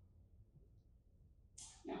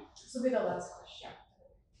 Yeah. This will be the last question.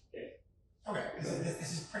 Okay,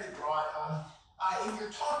 this is pretty broad. In your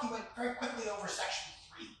talk, you went very quickly over section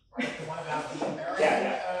 3, right? The one about the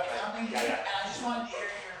American founding. And I just wanted to hear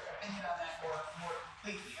your opinion on that more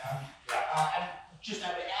completely. And just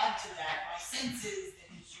I would add to that, my sense is that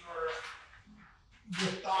it's your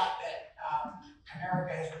thought that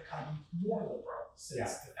America has become more liberal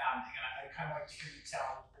since the founding, and I'd kind of like to hear you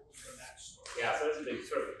tell a little bit of that story. Yeah, so that's a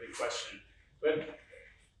big question. But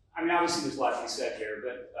I mean, obviously there's a lot to be said here,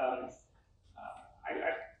 but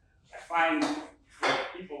I find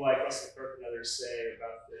what people like Russell Kirk and others say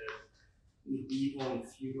about the medieval and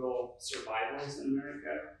feudal survivals in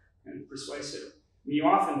America kind of persuasive. I mean, you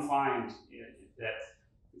often find that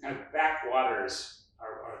kind of backwaters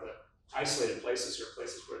are the isolated places, or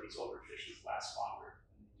places where these older traditions last longer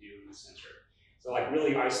than they do in the center. So like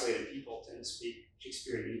really isolated people tend to speak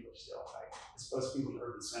Shakespearean English still, right? As opposed to people in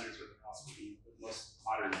urban centers where they can also be the most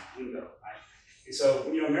modern lingo, right? And so,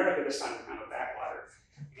 you know, America this time was kind of a backwater,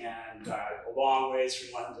 and a long ways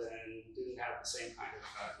from London, didn't have the same kind of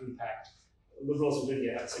impact. Liberals didn't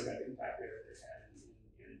yet have the same kind of impact they had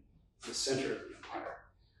in the center of the empire.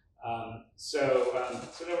 So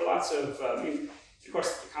there were lots of, I mean, of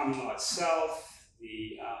course, the common law itself,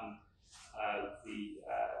 the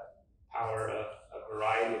power of a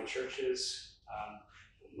variety of churches,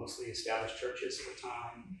 mostly established churches at the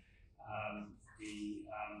time, the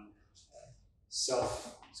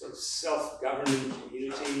self-governing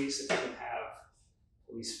communities that didn't have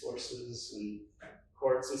police forces and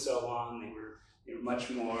courts and so on. They were much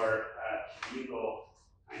more legal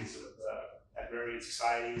kinds of agrarian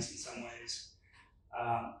societies in some ways.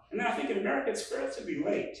 And then I think in America it's relatively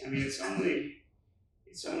late. I mean, it's only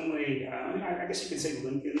I guess you could say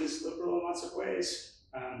Lincoln is liberal in lots of ways.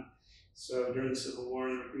 So during the Civil War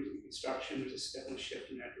and Reconstruction, there's a definite shift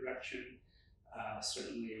in that direction.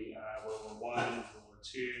 Certainly World War I, World War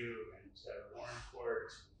II, and the Warren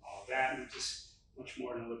Court, and all of that, and just much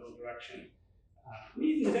more in the liberal direction. I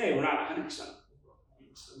mean, even today, we're not 100% liberal. I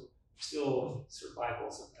mean, still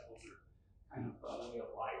survivals of that older kind of way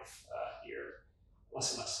of life here,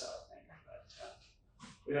 less and less so, I think.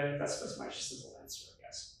 But that's my simple answer, I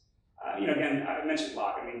guess. Again, I mentioned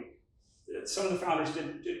Locke. I mean, some of the founders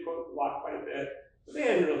did quote Locke quite a bit, but they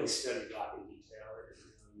hadn't really studied Locke in detail. They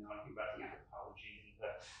didn't really know anything about the anthropology and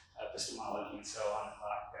the epistemology and so on that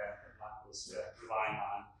Locke was relying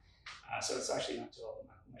on. So it's actually not until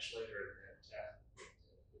much later that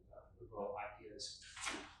liberal ideas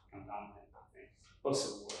become dominant, I think.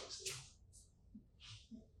 Post-Civil War, obviously.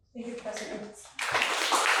 Thank you, Professor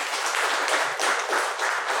Emmons.